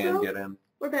turn also, and get in.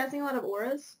 We're passing a lot of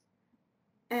auras,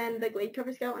 and the Glade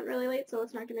Cover Scout went really late, so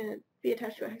it's not going to be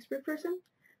attached to a Hexproof person.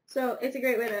 So it's a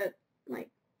great way to, like,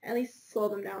 at least slow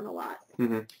them down a lot.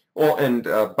 Mm-hmm. Well, and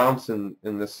bounce in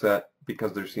this set,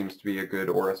 because there seems to be a good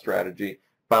aura strategy,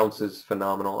 bounce is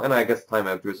phenomenal. And I guess Time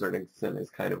Ebb to a certain extent is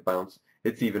kind of bounce.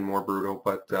 It's even more brutal,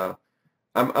 but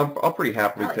I'll pretty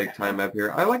happily take Time Ebb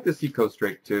here. I like the Seacoast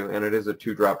Drake too, and it is a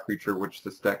 2-drop creature, which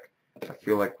this deck I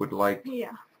feel like would like.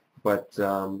 Yeah. But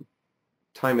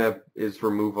Time Ebb is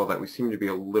removal that we seem to be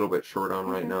a little bit short on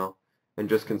right now. And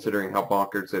just considering how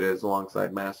bonkers it is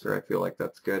alongside Master, I feel like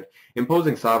that's good.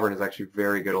 Imposing Sovereign is actually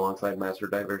very good alongside Master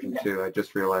Diversion too. I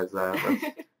just realized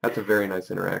that. That's a very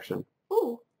nice interaction.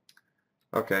 Ooh.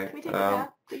 Okay. Can we take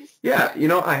that, please? Yeah, you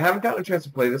know, I haven't gotten a chance to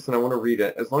play this, and I want to read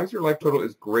it. As long as your life total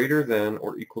is greater than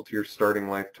or equal to your starting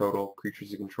life total,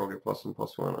 creatures you control get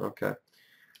 +1/+1. Okay.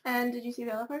 And did you see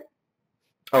the other part?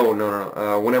 Oh,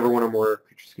 no. Whenever one or more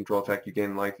creatures control attack, you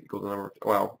gain life equal to the number of...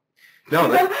 Wow. No,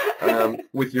 that,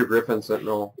 with your Griffin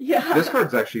Sentinel. Yeah. This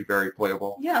card's actually very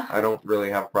playable. Yeah. I don't really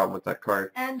have a problem with that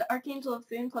card. And Archangel of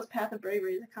Thune plus Path of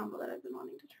Bravery is a combo that I've been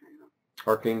wanting to try out.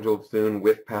 Archangel of Thune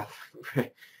with Path of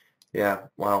Bravery. Yeah,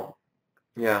 wow.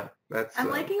 Yeah, that's... I'm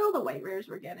liking all the white rares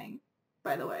we're getting,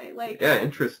 by the way. Like. Yeah,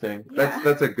 interesting. Yeah.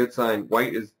 That's a good sign.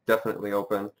 White is definitely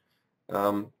open.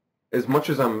 As much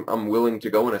as I'm willing to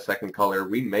go in a second color,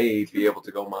 we may be able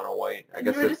to go mono white. I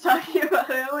guess you were just talking about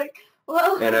it. I'm like,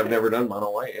 well. And I've never done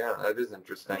mono white. Yeah, that is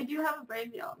interesting. We do have a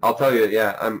Brave the Elements. I'll tell you.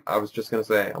 Yeah, I was just gonna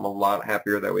say I'm a lot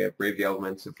happier that we have Brave the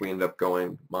Elements if we end up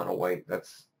going mono white.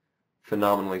 That's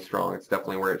phenomenally strong. It's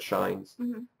definitely where it shines.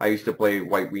 Mm-hmm. I used to play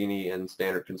White Weenie in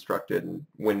Standard Constructed, and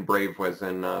when Brave was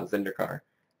in Zendikar,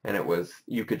 and it was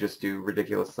you could just do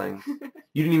ridiculous things.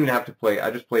 You didn't even have to play. I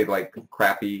just played like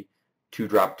crappy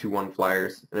 2-drop 2/1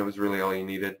 flyers, and it was really all you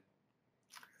needed.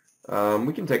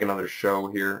 We can take another show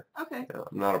here. Okay.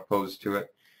 I'm not opposed to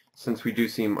it. Since we do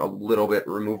seem a little bit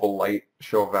removal light,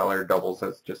 Show of Valor doubles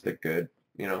as just a good,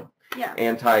 you know,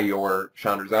 anti your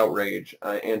Chandra's Outrage,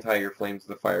 anti your Flames of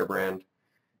the Firebrand,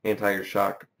 anti your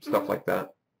Shock, stuff like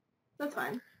that. That's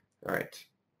fine. All right.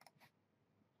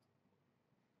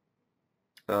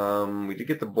 We did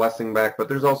get the Blessing back, but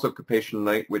there's also Capation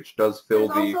Knight, which does fill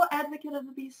there's also Advocate of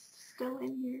the Beast still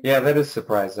in here. Yeah, that is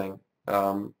surprising.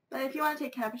 But if you want to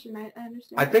take Capation Knight, I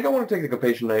understand. I think I want to take the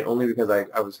Capation Knight only because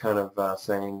I was kind of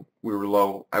saying we were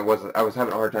low. I was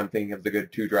having a hard time thinking of the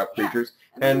good 2-drop creatures.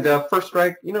 And First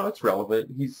Strike, you know, it's relevant.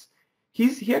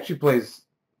 He actually plays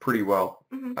pretty well.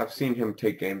 Mm-hmm. I've seen him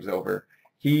take games over.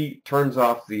 He turns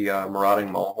off the Marauding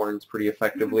Maulhorns pretty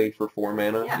effectively for 4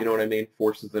 mana. Yeah. You know what I mean?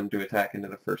 Forces them to attack into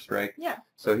the First Strike. Yeah.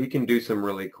 So he can do some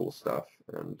really cool stuff,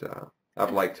 and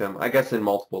I've liked him. I guess in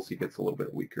multiples he gets a little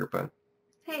bit weaker, but.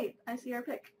 Hey, I see our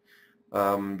pick.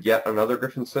 Yet another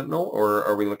Griffin Sentinel, or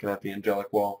are we looking at the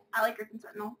Angelic Wall? I like Griffin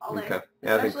Sentinel all day. Okay.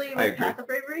 Yeah, especially I with Path of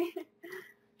Bravery.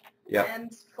 Yeah.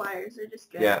 And flyers are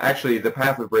just good. Yeah, actually, the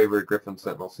Path of Bravery Griffin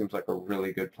Sentinel seems like a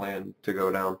really good plan to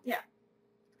go down. Yeah.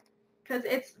 Because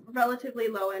it's relatively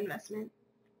low investment.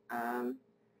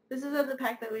 This is of the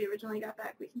pack that we originally got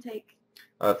back. We can take...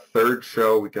 Third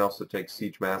show, we can also take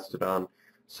Siege Mastodon,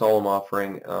 Solemn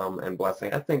Offering, and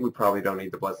Blessing. I think we probably don't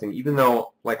need the Blessing, even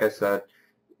though, like I said,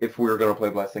 if we were going to play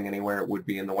Blessing anywhere, it would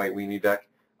be in the White Weenie deck.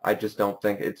 I just don't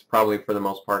think it's probably, for the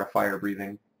most part, a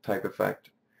fire-breathing type effect.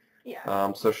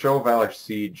 Yeah. So Show of Valor,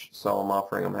 Siege, Solemn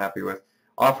Offering, I'm happy with.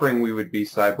 Offering, we would be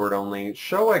sideboard only.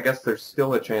 Show, I guess there's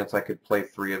still a chance I could play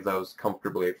 3 of those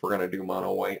comfortably if we're going to do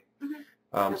mono white.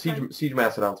 Mm-hmm. Siege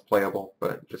Mastodon's playable,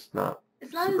 but just not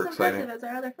It's not super as impressive exciting as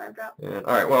our other 5-drop. And,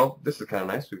 all right, well, this is kind of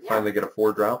nice. We finally get a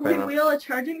 4-drop. We wheel a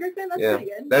Charging Griffin? That's pretty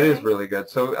good. That is really good.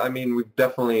 So, I mean, we've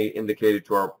definitely indicated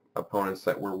to our opponents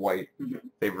that we're white. Mm-hmm.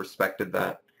 They've respected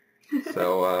that.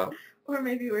 So, or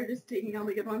maybe we're just taking all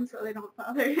the good ones so they don't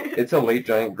bother. It's a late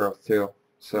giant growth, too.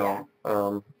 So,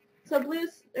 so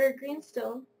blues, or green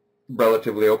still.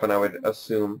 Relatively open, I would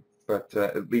assume, but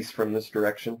at least from this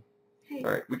direction. Hey,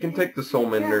 all right, we can take the Soul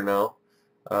Mender now.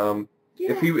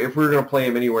 Yeah. If we were going to play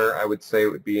him anywhere, I would say it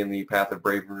would be in the Path of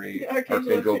Bravery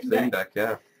Archangel of Sin deck,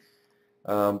 yeah.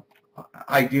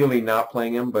 Ideally not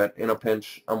playing him, but in a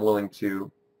pinch, I'm willing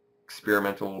to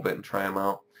experiment a little bit and try them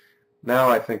out. Now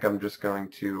I think I'm just going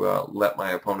to let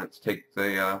my opponents take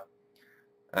the,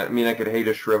 I mean, I could hate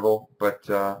a shrivel, but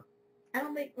I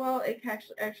don't think, well, it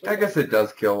actually I guess it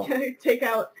does kill take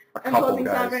out a couple Imposing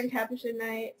guys. Sovereign, Capuchin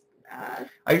Knight.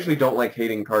 I usually don't like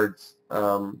hating cards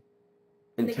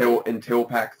until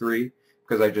pack 3,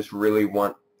 because I just really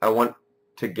want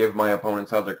to give my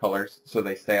opponents other colors so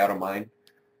they stay out of mine.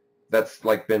 That's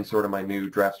like been sort of my new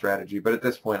draft strategy, but at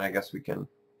this point I guess we can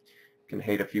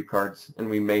hate a few cards, and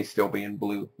we may still be in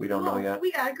blue. We don't know yet.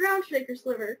 We got a Ground Shaker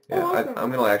Sliver. Yeah, Awesome.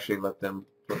 I'm gonna actually let them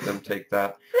take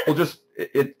that. We'll just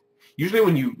it usually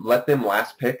when you let them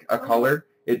last pick a color,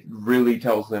 it really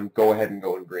tells them go ahead and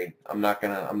go in green. I'm not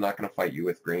gonna fight you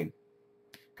with green,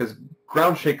 because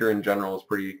Ground Shaker in general is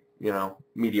pretty, you know,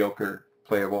 mediocre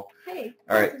playable. Hey.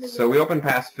 All right, so we open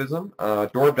Pacifism.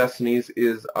 Door of Destinies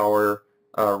is our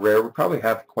rare. We probably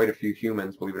have quite a few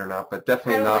humans, believe it or not, but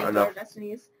definitely not enough. Door of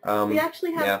Destinies. We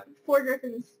actually have 4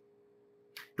 Griffins.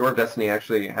 Door of Destiny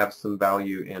actually has some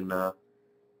value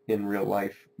in real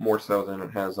life, more so than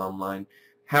it has online.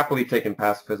 Happily taken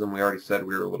Pacifism. We already said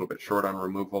we were a little bit short on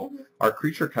removal. Our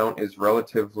creature count is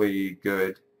relatively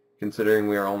good, considering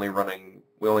we only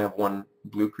have 1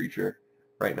 blue creature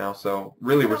right now. So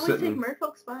really, we're sitting. Take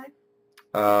Merfolk's by.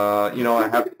 You know, I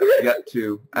have yet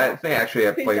to. I think actually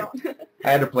I played. I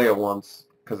had to play it once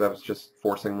because I was just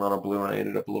forcing mono blue, and I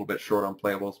ended up a little bit short on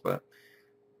playables, but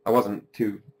I wasn't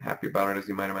too happy about it, as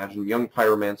you might imagine. Young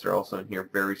Pyromancer also in here,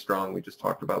 very strong. We just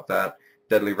talked about that.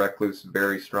 Deadly Recluse,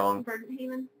 very strong. Verdant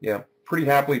Haven. Yeah, pretty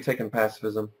happily taking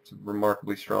Pacifism. It's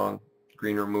remarkably strong.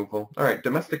 Green removal. All right,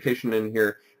 Domestication in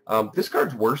here. This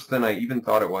card's worse than I even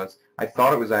thought it was. I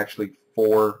thought it was actually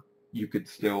 4 you could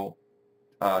still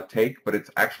take, but it's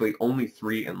actually only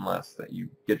 3 and less that you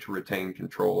get to retain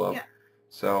control of. Yeah.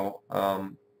 So,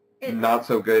 not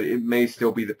so good. It may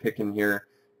still be the pick in here,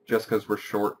 just because we're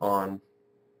short on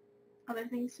other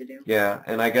things to do. Yeah,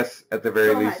 and I guess at the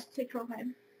very least, take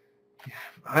Trollhide. Yeah,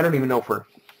 I don't even know if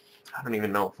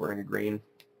we're in green.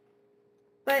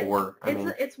 But or,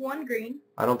 it's 1 green.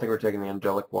 I don't think we're taking the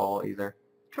Angelic Wall either.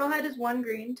 Trollhide is 1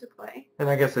 green to play. And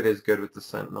I guess it is good with the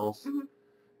Sentinels.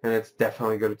 And it's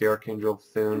definitely good with the Archangel of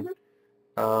Thune.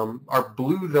 Our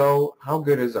blue, though, how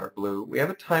good is our blue? We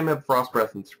have a Time Ebb, Frost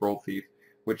Breath, and Scroll Thief,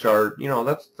 which are, you know,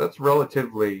 that's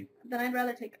relatively... Then I'd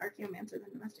rather take Archaeomancer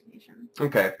than Domestication.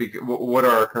 Okay, what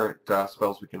are our current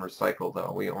spells we can recycle,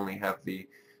 though? We only have the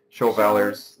Show of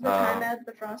Valors. The Time Ebb,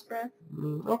 the Frost Breath.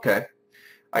 Okay.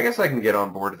 I guess I can get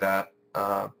on board with that.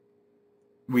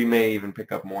 We may even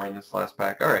pick up more in this last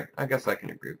pack. All right, I guess I can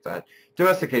agree with that.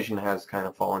 Domestication has kind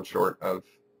of fallen short of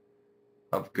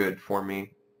good for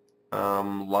me.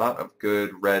 Lot of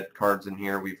good red cards in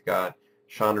here. We've got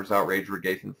Chandra's Outrage,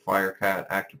 Regathan Firecat,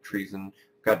 Act of Treason.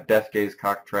 We've got Death Gaze,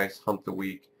 Cockatrice, Hunt the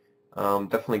Weak.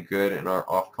 Definitely good in our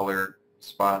off-color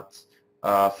spots.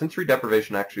 Sensory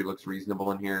Deprivation actually looks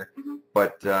reasonable in here,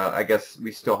 but I guess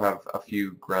we still have a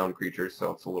few ground creatures,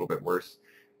 so it's a little bit worse.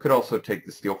 Could also take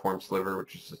the Steelform Sliver,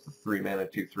 which is just a 3-mana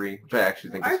 2/3, which I actually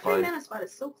think is fine. Our 3-mana spot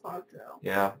is so clogged, though.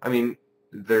 Yeah, I mean,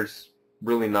 there's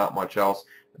really not much else.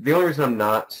 The only reason I'm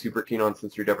not super keen on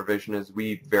Sensory Deprivation is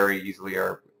we very easily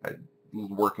are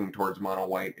working towards mono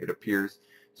white, it appears.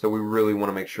 So we really want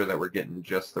to make sure that we're getting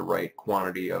just the right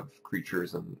quantity of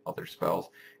creatures and other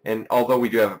spells. And although we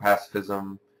do have a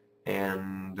Pacifism,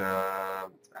 and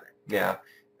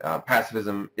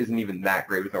Pacifism isn't even that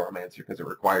great with Oromancer because it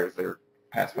requires their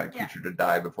pacified creature to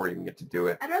die before you can get to do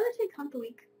it. I'd rather take Hunt the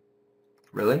Weak.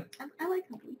 Really? I like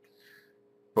Hunt the Weak.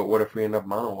 But what if we end up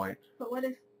mono white? But what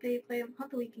if they play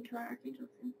Hunt the Weak and kill our Archangel?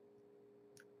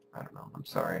 I don't know. I'm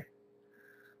sorry.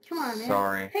 Come on, man.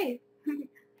 Sorry. Hey.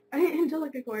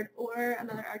 Angelic Accord or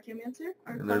another Archaeomancer.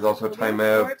 And there's also Time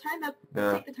Ebb. Or Time Ebb.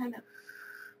 Yeah. Take the Time Ebb.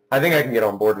 I think I can get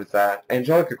on board with that.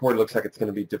 Angelic Accord looks like it's going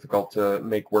to be difficult to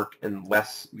make work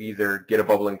unless we either get a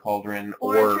Bubbling Cauldron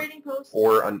or a Trading Post.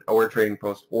 Or a Trading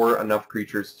Post or enough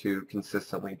creatures to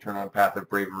consistently turn on Path of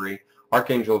Bravery.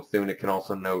 Archangel of Thune, it can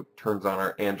also note, turns on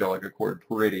our Angelic Accord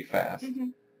pretty fast.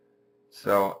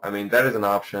 So, I mean, that is an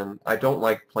option. I don't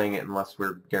like playing it unless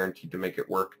we're guaranteed to make it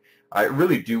work. I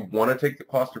really do want to take the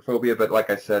Claustrophobia, but like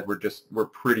I said, we're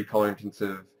pretty color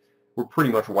intensive. We're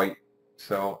pretty much white,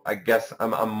 so I guess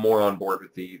I'm more on board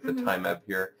with the Time Ebb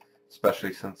here,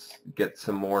 especially since get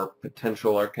some more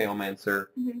potential Archaeomancer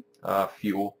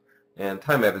fuel. And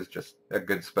Time Ebb is just a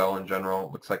good spell in general.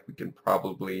 It looks like we can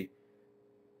probably,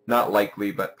 not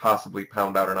likely, but possibly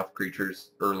pound out enough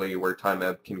creatures early where Time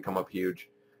Ebb can come up huge.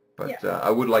 But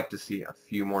I would like to see a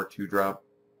few more 2-drop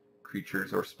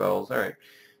creatures or spells. All right.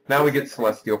 Now we get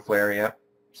Celestial Flare,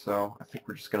 so I think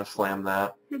we're just going to slam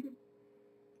that.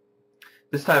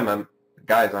 This time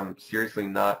I'm seriously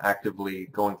not actively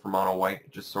going for mono white.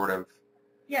 It just sort of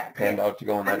panned out to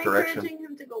go in that direction. I'm encouraging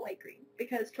him to go white-green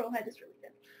because Trollhide is really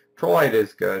good. Trollhide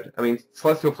is good. I mean,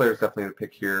 Celestial Flare is definitely the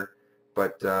pick here,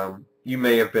 but you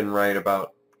may have been right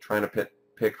about trying to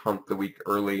pick Hunt the week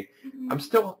early. I'm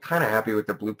still kind of happy with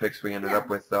the blue picks we ended up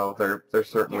with, though. They're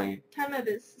certainly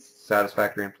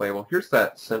satisfactory and playable. Here's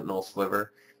that Sentinel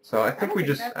Sliver. So I think we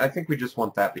just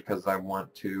want that because I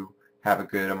want to have a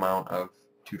good amount of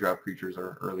 2-drop creatures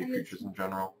or early creatures in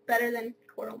general. Better than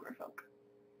Coral Merfolk.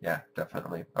 Yeah,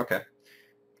 definitely. Okay.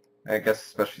 I guess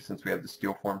especially since we have the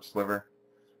Steel Form Sliver.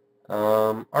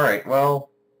 Alright, well,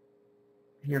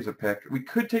 here's a pick. We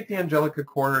could take the Angelica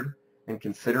Chord and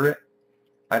consider it.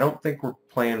 I don't think we're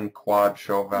playing quad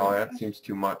Show of Valor. That seems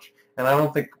too much. And I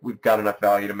don't think we've got enough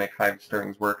value to make Hive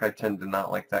Stirrings work. I tend to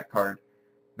not like that card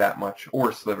that much,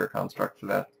 or Sliver Construct for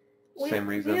that same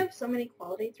reason. We have so many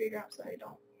quality 3-drops that I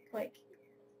don't like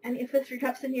any of the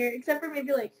 3-drops in here, except for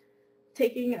maybe like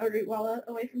taking a Root Walla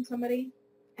away from somebody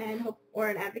and or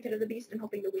an Advocate of the Beast and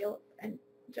hoping to wheel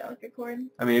Angelica Chord.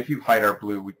 I mean, if you hide our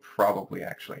blue, we probably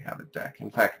actually have a deck. In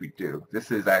fact, we do.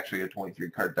 This is actually a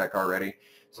 23-card deck already.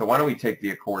 So why don't we take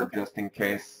the Accord just in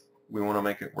case we want to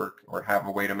make it work or have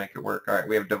a way to make it work. All right,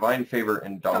 we have Divine Favor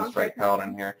and Dawnstrike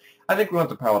Paladin here. I think we want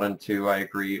the Paladin too. I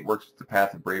agree. It works with the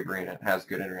Path of Bravery and it has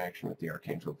good interaction with the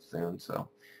Archangel Soon, so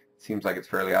it seems like it's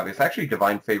fairly obvious. Actually,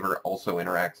 Divine Favor also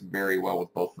interacts very well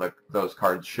with both of those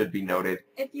cards, should be noted.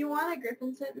 If you want a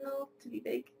Griffin Sentinel to be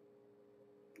big,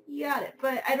 you got it.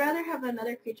 But I'd rather have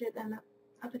another creature than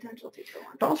a potential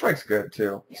 2-for-1. Dawnstrike's good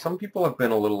too. Yeah. Some people have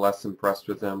been a little less impressed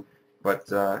with him, but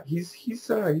he's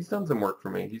done some work for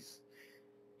me.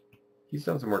 He's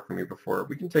done some work for me before.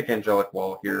 We can take Angelic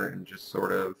Wall here and just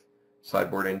sort of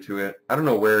sideboard into it. I don't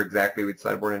know where exactly we'd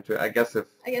sideboard into it. I guess if...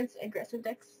 Against aggressive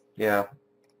decks? Yeah.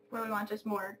 Where we want just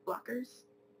more blockers?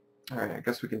 Alright, I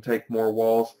guess we can take more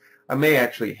walls. I may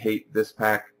actually hate this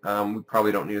pack. We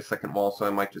probably don't need a second wall, so I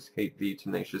might just hate the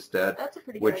Tenacious Dead. That's a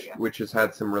pretty good idea. Which has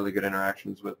had some really good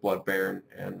interactions with Blood Bear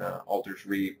and Altar's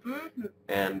Reap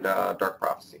and Dark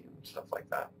Prophecy and stuff like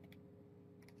that.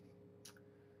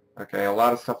 Okay, a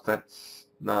lot of stuff that's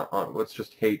not on. Let's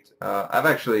just hate. I've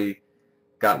actually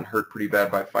gotten hurt pretty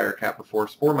bad by Firecat before.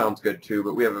 Spore Mound's good too,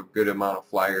 but we have a good amount of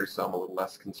flyers, so I'm a little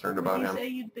less concerned about him. Did you say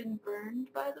you'd been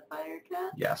burned by the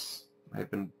Firecat? Yes,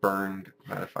 I've been burned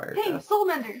by the Firecat. Hey,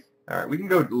 Soulmender! Alright, we can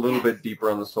go a little bit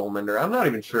deeper on the Soulmender. I'm not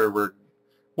even sure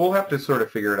we'll have to sort of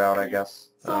figure it out, I guess.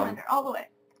 Soulmender, all the way.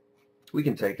 We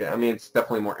can take it. I mean, it's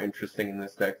definitely more interesting in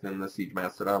this deck than the Siege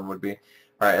Mastodon would be.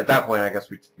 Alright, at that point, I guess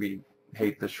we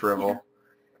hate the Shrivel,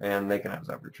 and they can have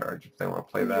Zephyr Charge if they want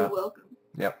to play that. You're welcome.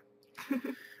 Yep.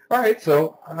 Alright,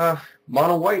 so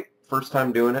mono white, first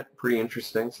time doing it, pretty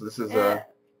interesting. So this is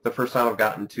the first time I've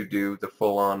gotten to do the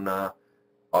full-on,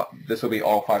 this will be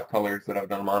all 5 colors that I've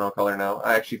done monocolor now.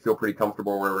 I actually feel pretty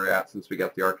comfortable where we're at since we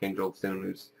got the Archangel soon,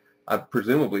 who's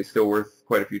presumably still worth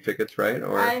quite a few tickets, right?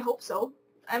 Or I hope so.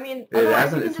 I mean,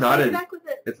 it's not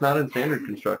in standard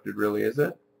constructed, really, is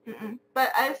it?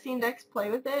 But I've seen decks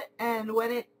play with it, and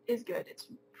when it is good, it's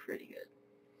pretty good.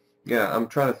 Yeah, I'm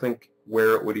trying to think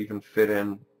where it would even fit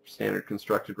in standard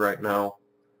constructed right now,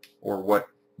 or what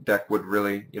deck would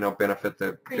really, benefit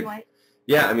the... Green-white.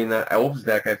 Yeah, I mean, that Elves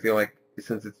deck, I feel like,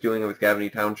 since it's doing it with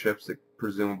Gavany Townships, it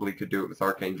presumably could do it with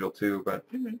Archangel too, but...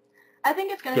 I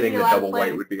think it's going to be getting the double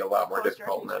white would be a lot more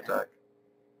difficult in that deck.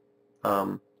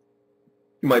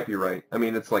 You might be right. I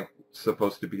mean, it's like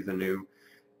supposed to be the new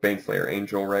Baneslayer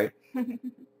Angel, right?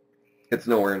 It's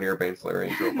nowhere near Baneslayer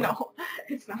Angel. No,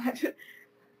 it's not.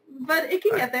 But it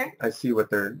can get there. I see what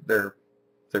their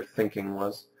thinking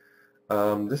was.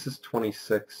 This is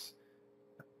 26.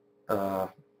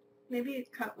 Maybe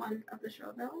cut one of the Show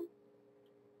of Valor.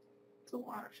 It's a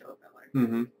lot of Show of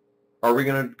Valor. Are we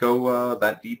going to go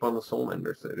that deep on the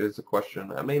Soulmenders? It is a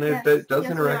question. I mean, it does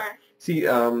interact. See,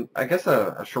 I guess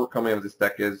a shortcoming of this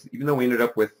deck is, even though we ended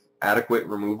up with adequate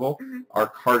removal, our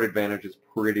card advantage is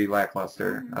pretty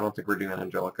lackluster. I don't think we're doing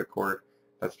Angelica Chord.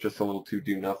 That's just a little too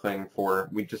do-nothing for...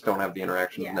 We just don't have the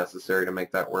interactions necessary to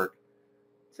make that work.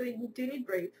 So you do need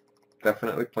Brave.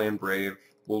 Definitely playing Brave.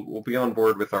 We'll be on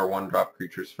board with our 1-drop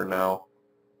creatures for now.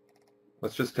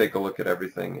 Let's just take a look at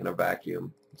everything in a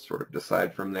vacuum and sort of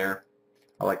decide from there.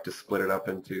 I like to split it up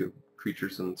into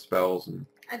creatures and spells, and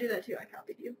I do that too. I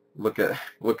copied you. Look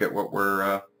at what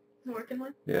we're working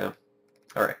with. Yeah.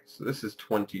 All right. So this is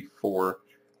 24.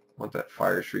 I want that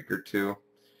Fire Shrieker too.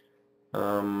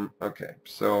 Okay.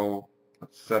 So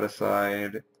let's set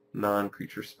aside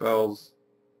non-creature spells.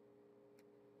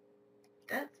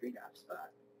 That 3-drop spot.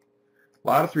 A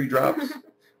lot of 3-drops.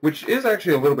 which is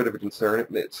actually a little bit of a concern.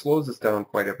 It slows us down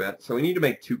quite a bit. So we need to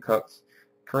make 2 cuts.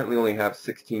 Currently only have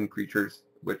 16 creatures,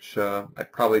 which I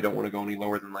probably don't want to go any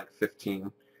lower than like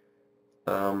 15.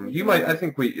 I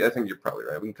think you're probably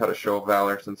right. We can cut a Show of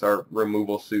Valor since our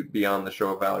removal suit beyond the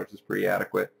Show of Valor is pretty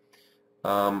adequate.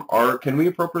 Can we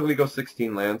appropriately go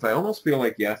 16 lands? I almost feel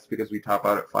like yes, because we top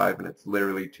out at 5 and it's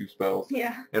literally 2 spells.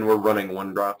 Yeah. And we're running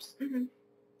 1-drops. Mm-hmm.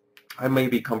 I may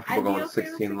be comfortable going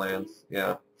 16 lands.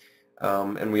 Yeah.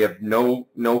 And we have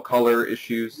no color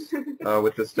issues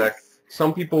with this deck. Yes.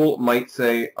 Some people might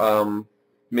say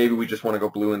maybe we just want to go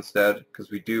blue instead, because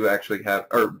we do actually have,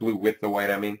 or blue with the white,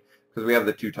 I mean, because we have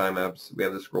the 2-time Ebs, we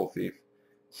have the Scroll Thief.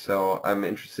 So I'm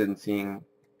interested in seeing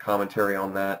commentary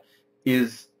on that.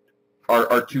 Is our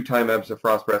 2-time Ebs, a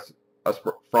Frost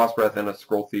Breath and a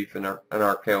Scroll Thief and our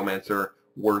Chaomancer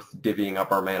worth divvying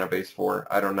up our mana base for?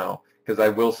 I don't know. Because I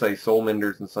will say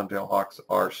Soulmenders and Suntail Hawks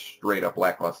are straight up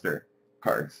lackluster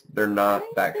cards. They're not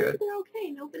that good. They're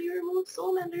okay. Nobody removes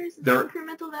Soulmenders. It's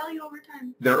incremental value over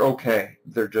time. They're okay.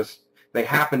 They're just, they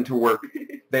happen to work.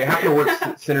 They happen to work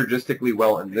synergistically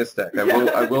well in this deck.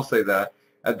 I will say that.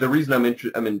 The reason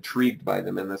I'm intrigued by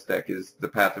them in this deck is the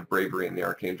Path of Bravery and the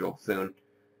Archangel Thune.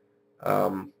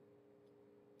 Are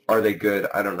they good?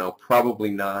 I don't know. Probably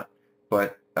not.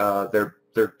 But they're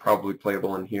probably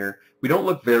playable in here. We don't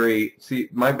look very. See,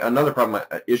 another problem,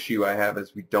 issue I have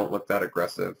is we don't look that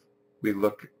aggressive. We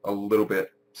look a little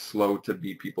bit slow to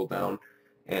beat people down.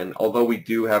 And although we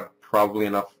do have probably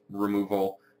enough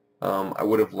removal, I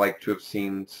would have liked to have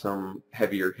seen some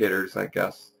heavier hitters, I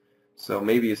guess. So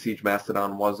maybe a Siege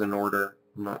Mastodon was in order.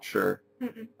 I'm not sure. I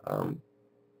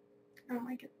don't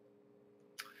like it.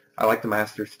 I like the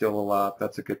Master still a lot.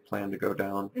 That's a good plan to go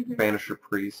down. Banisher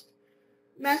Priest.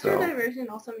 Master Diversion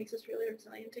also makes us really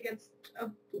resilient against a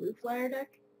blue flyer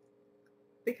deck,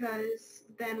 because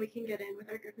then we can get in with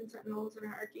our Griffin Sentinels and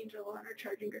our Archangel and our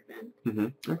Charging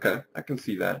Griffin. Okay, I can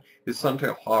see that. Is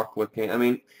Suntail Hawk looking? I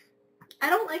mean,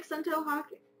 I don't like Suntail Hawk.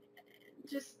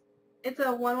 Just, it's a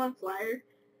 1/1 flyer.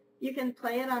 You can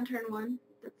play it on turn 1.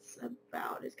 That's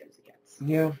about as good as it gets.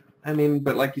 Yeah, I mean,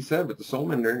 but like you said, with the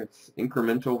Soulmender, it's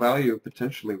incremental value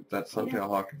potentially with that Suntail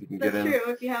Hawk if you can get in. That's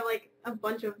true. If you have like a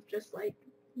bunch of just like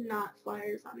not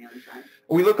flyers on the other side.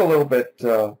 We look a little bit.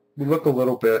 We look a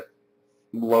little bit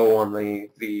low on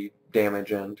the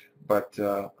damage end, but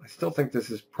I still think this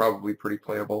is probably pretty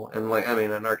playable. And like, I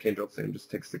mean, an Archangel Thune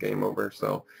just takes the game over.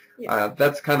 So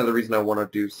that's kind of the reason I want to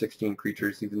do 16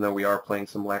 creatures, even though we are playing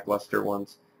some lackluster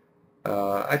ones.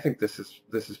 I think this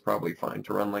is probably fine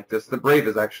to run like this. The Brave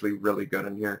is actually really good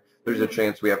in here. There's a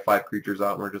chance we have 5 creatures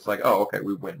out and we're just like, oh, okay,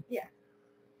 we win. Yeah.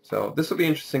 So this will be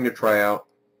interesting to try out.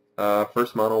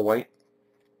 First mono white.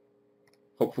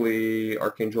 Hopefully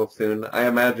Archangel Thune. I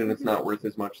imagine it's not worth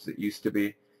as much as it used to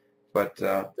be, but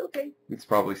it's okay. It's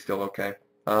probably still okay.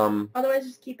 Otherwise,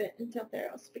 just keep it until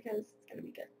Theros, because it's going to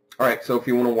be good. All right, so if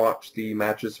you want to watch the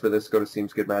matches for this, go to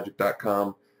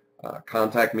SeemsGoodMagic.com.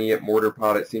 Contact me at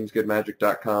Mortarpod at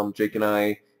SeemsGoodMagic.com. Jake and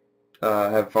I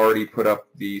have already put up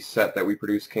the set that we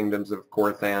produced, Kingdoms of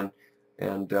Korthan,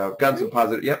 and gotten some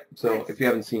positive. Yep. So nice. If you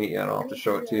haven't seen it yet, I'll have to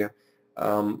show it to you.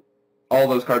 All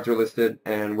those cards are listed,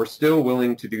 and we're still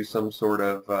willing to do some sort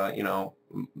of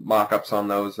mock-ups on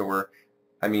those, or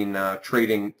I mean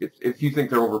trading. If you think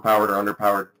they're overpowered or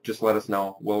underpowered, just let us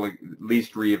know. We'll at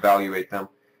least reevaluate them.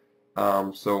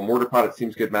 So Mortarpod at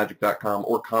SeemsGoodMagic.com,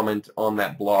 or comment on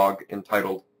that blog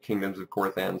entitled Kingdoms of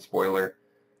Korthan spoiler.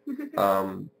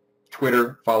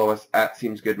 Twitter, follow us at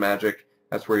SeemsGoodMagic.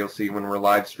 That's where you'll see when we're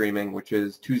live streaming, which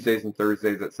is Tuesdays and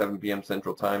Thursdays at 7 p.m.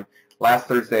 Central Time. Last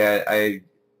Thursday, I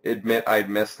admit I'd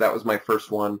missed. That was my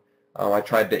first one. I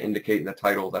tried to indicate in the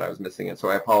title that I was missing it, so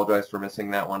I apologize for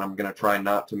missing that one. I'm going to try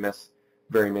not to miss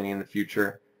very many in the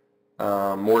future.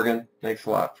 Morgan, thanks a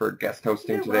lot for guest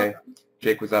hosting today. Welcome.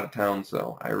 Jake was out of town,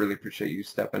 so I really appreciate you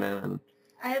stepping in. And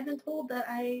I have been told that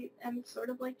I am sort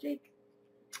of like Jake.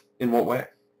 In what way?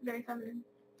 Very feminine.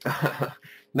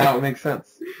 Now it makes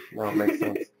sense.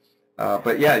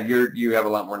 But yeah, you have a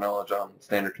lot more knowledge on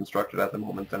Standard Constructed at the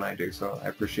moment than I do, so I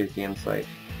appreciate the insight.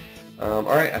 All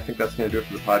right, I think that's going to do it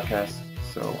for the podcast,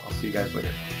 so I'll see you guys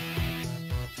later.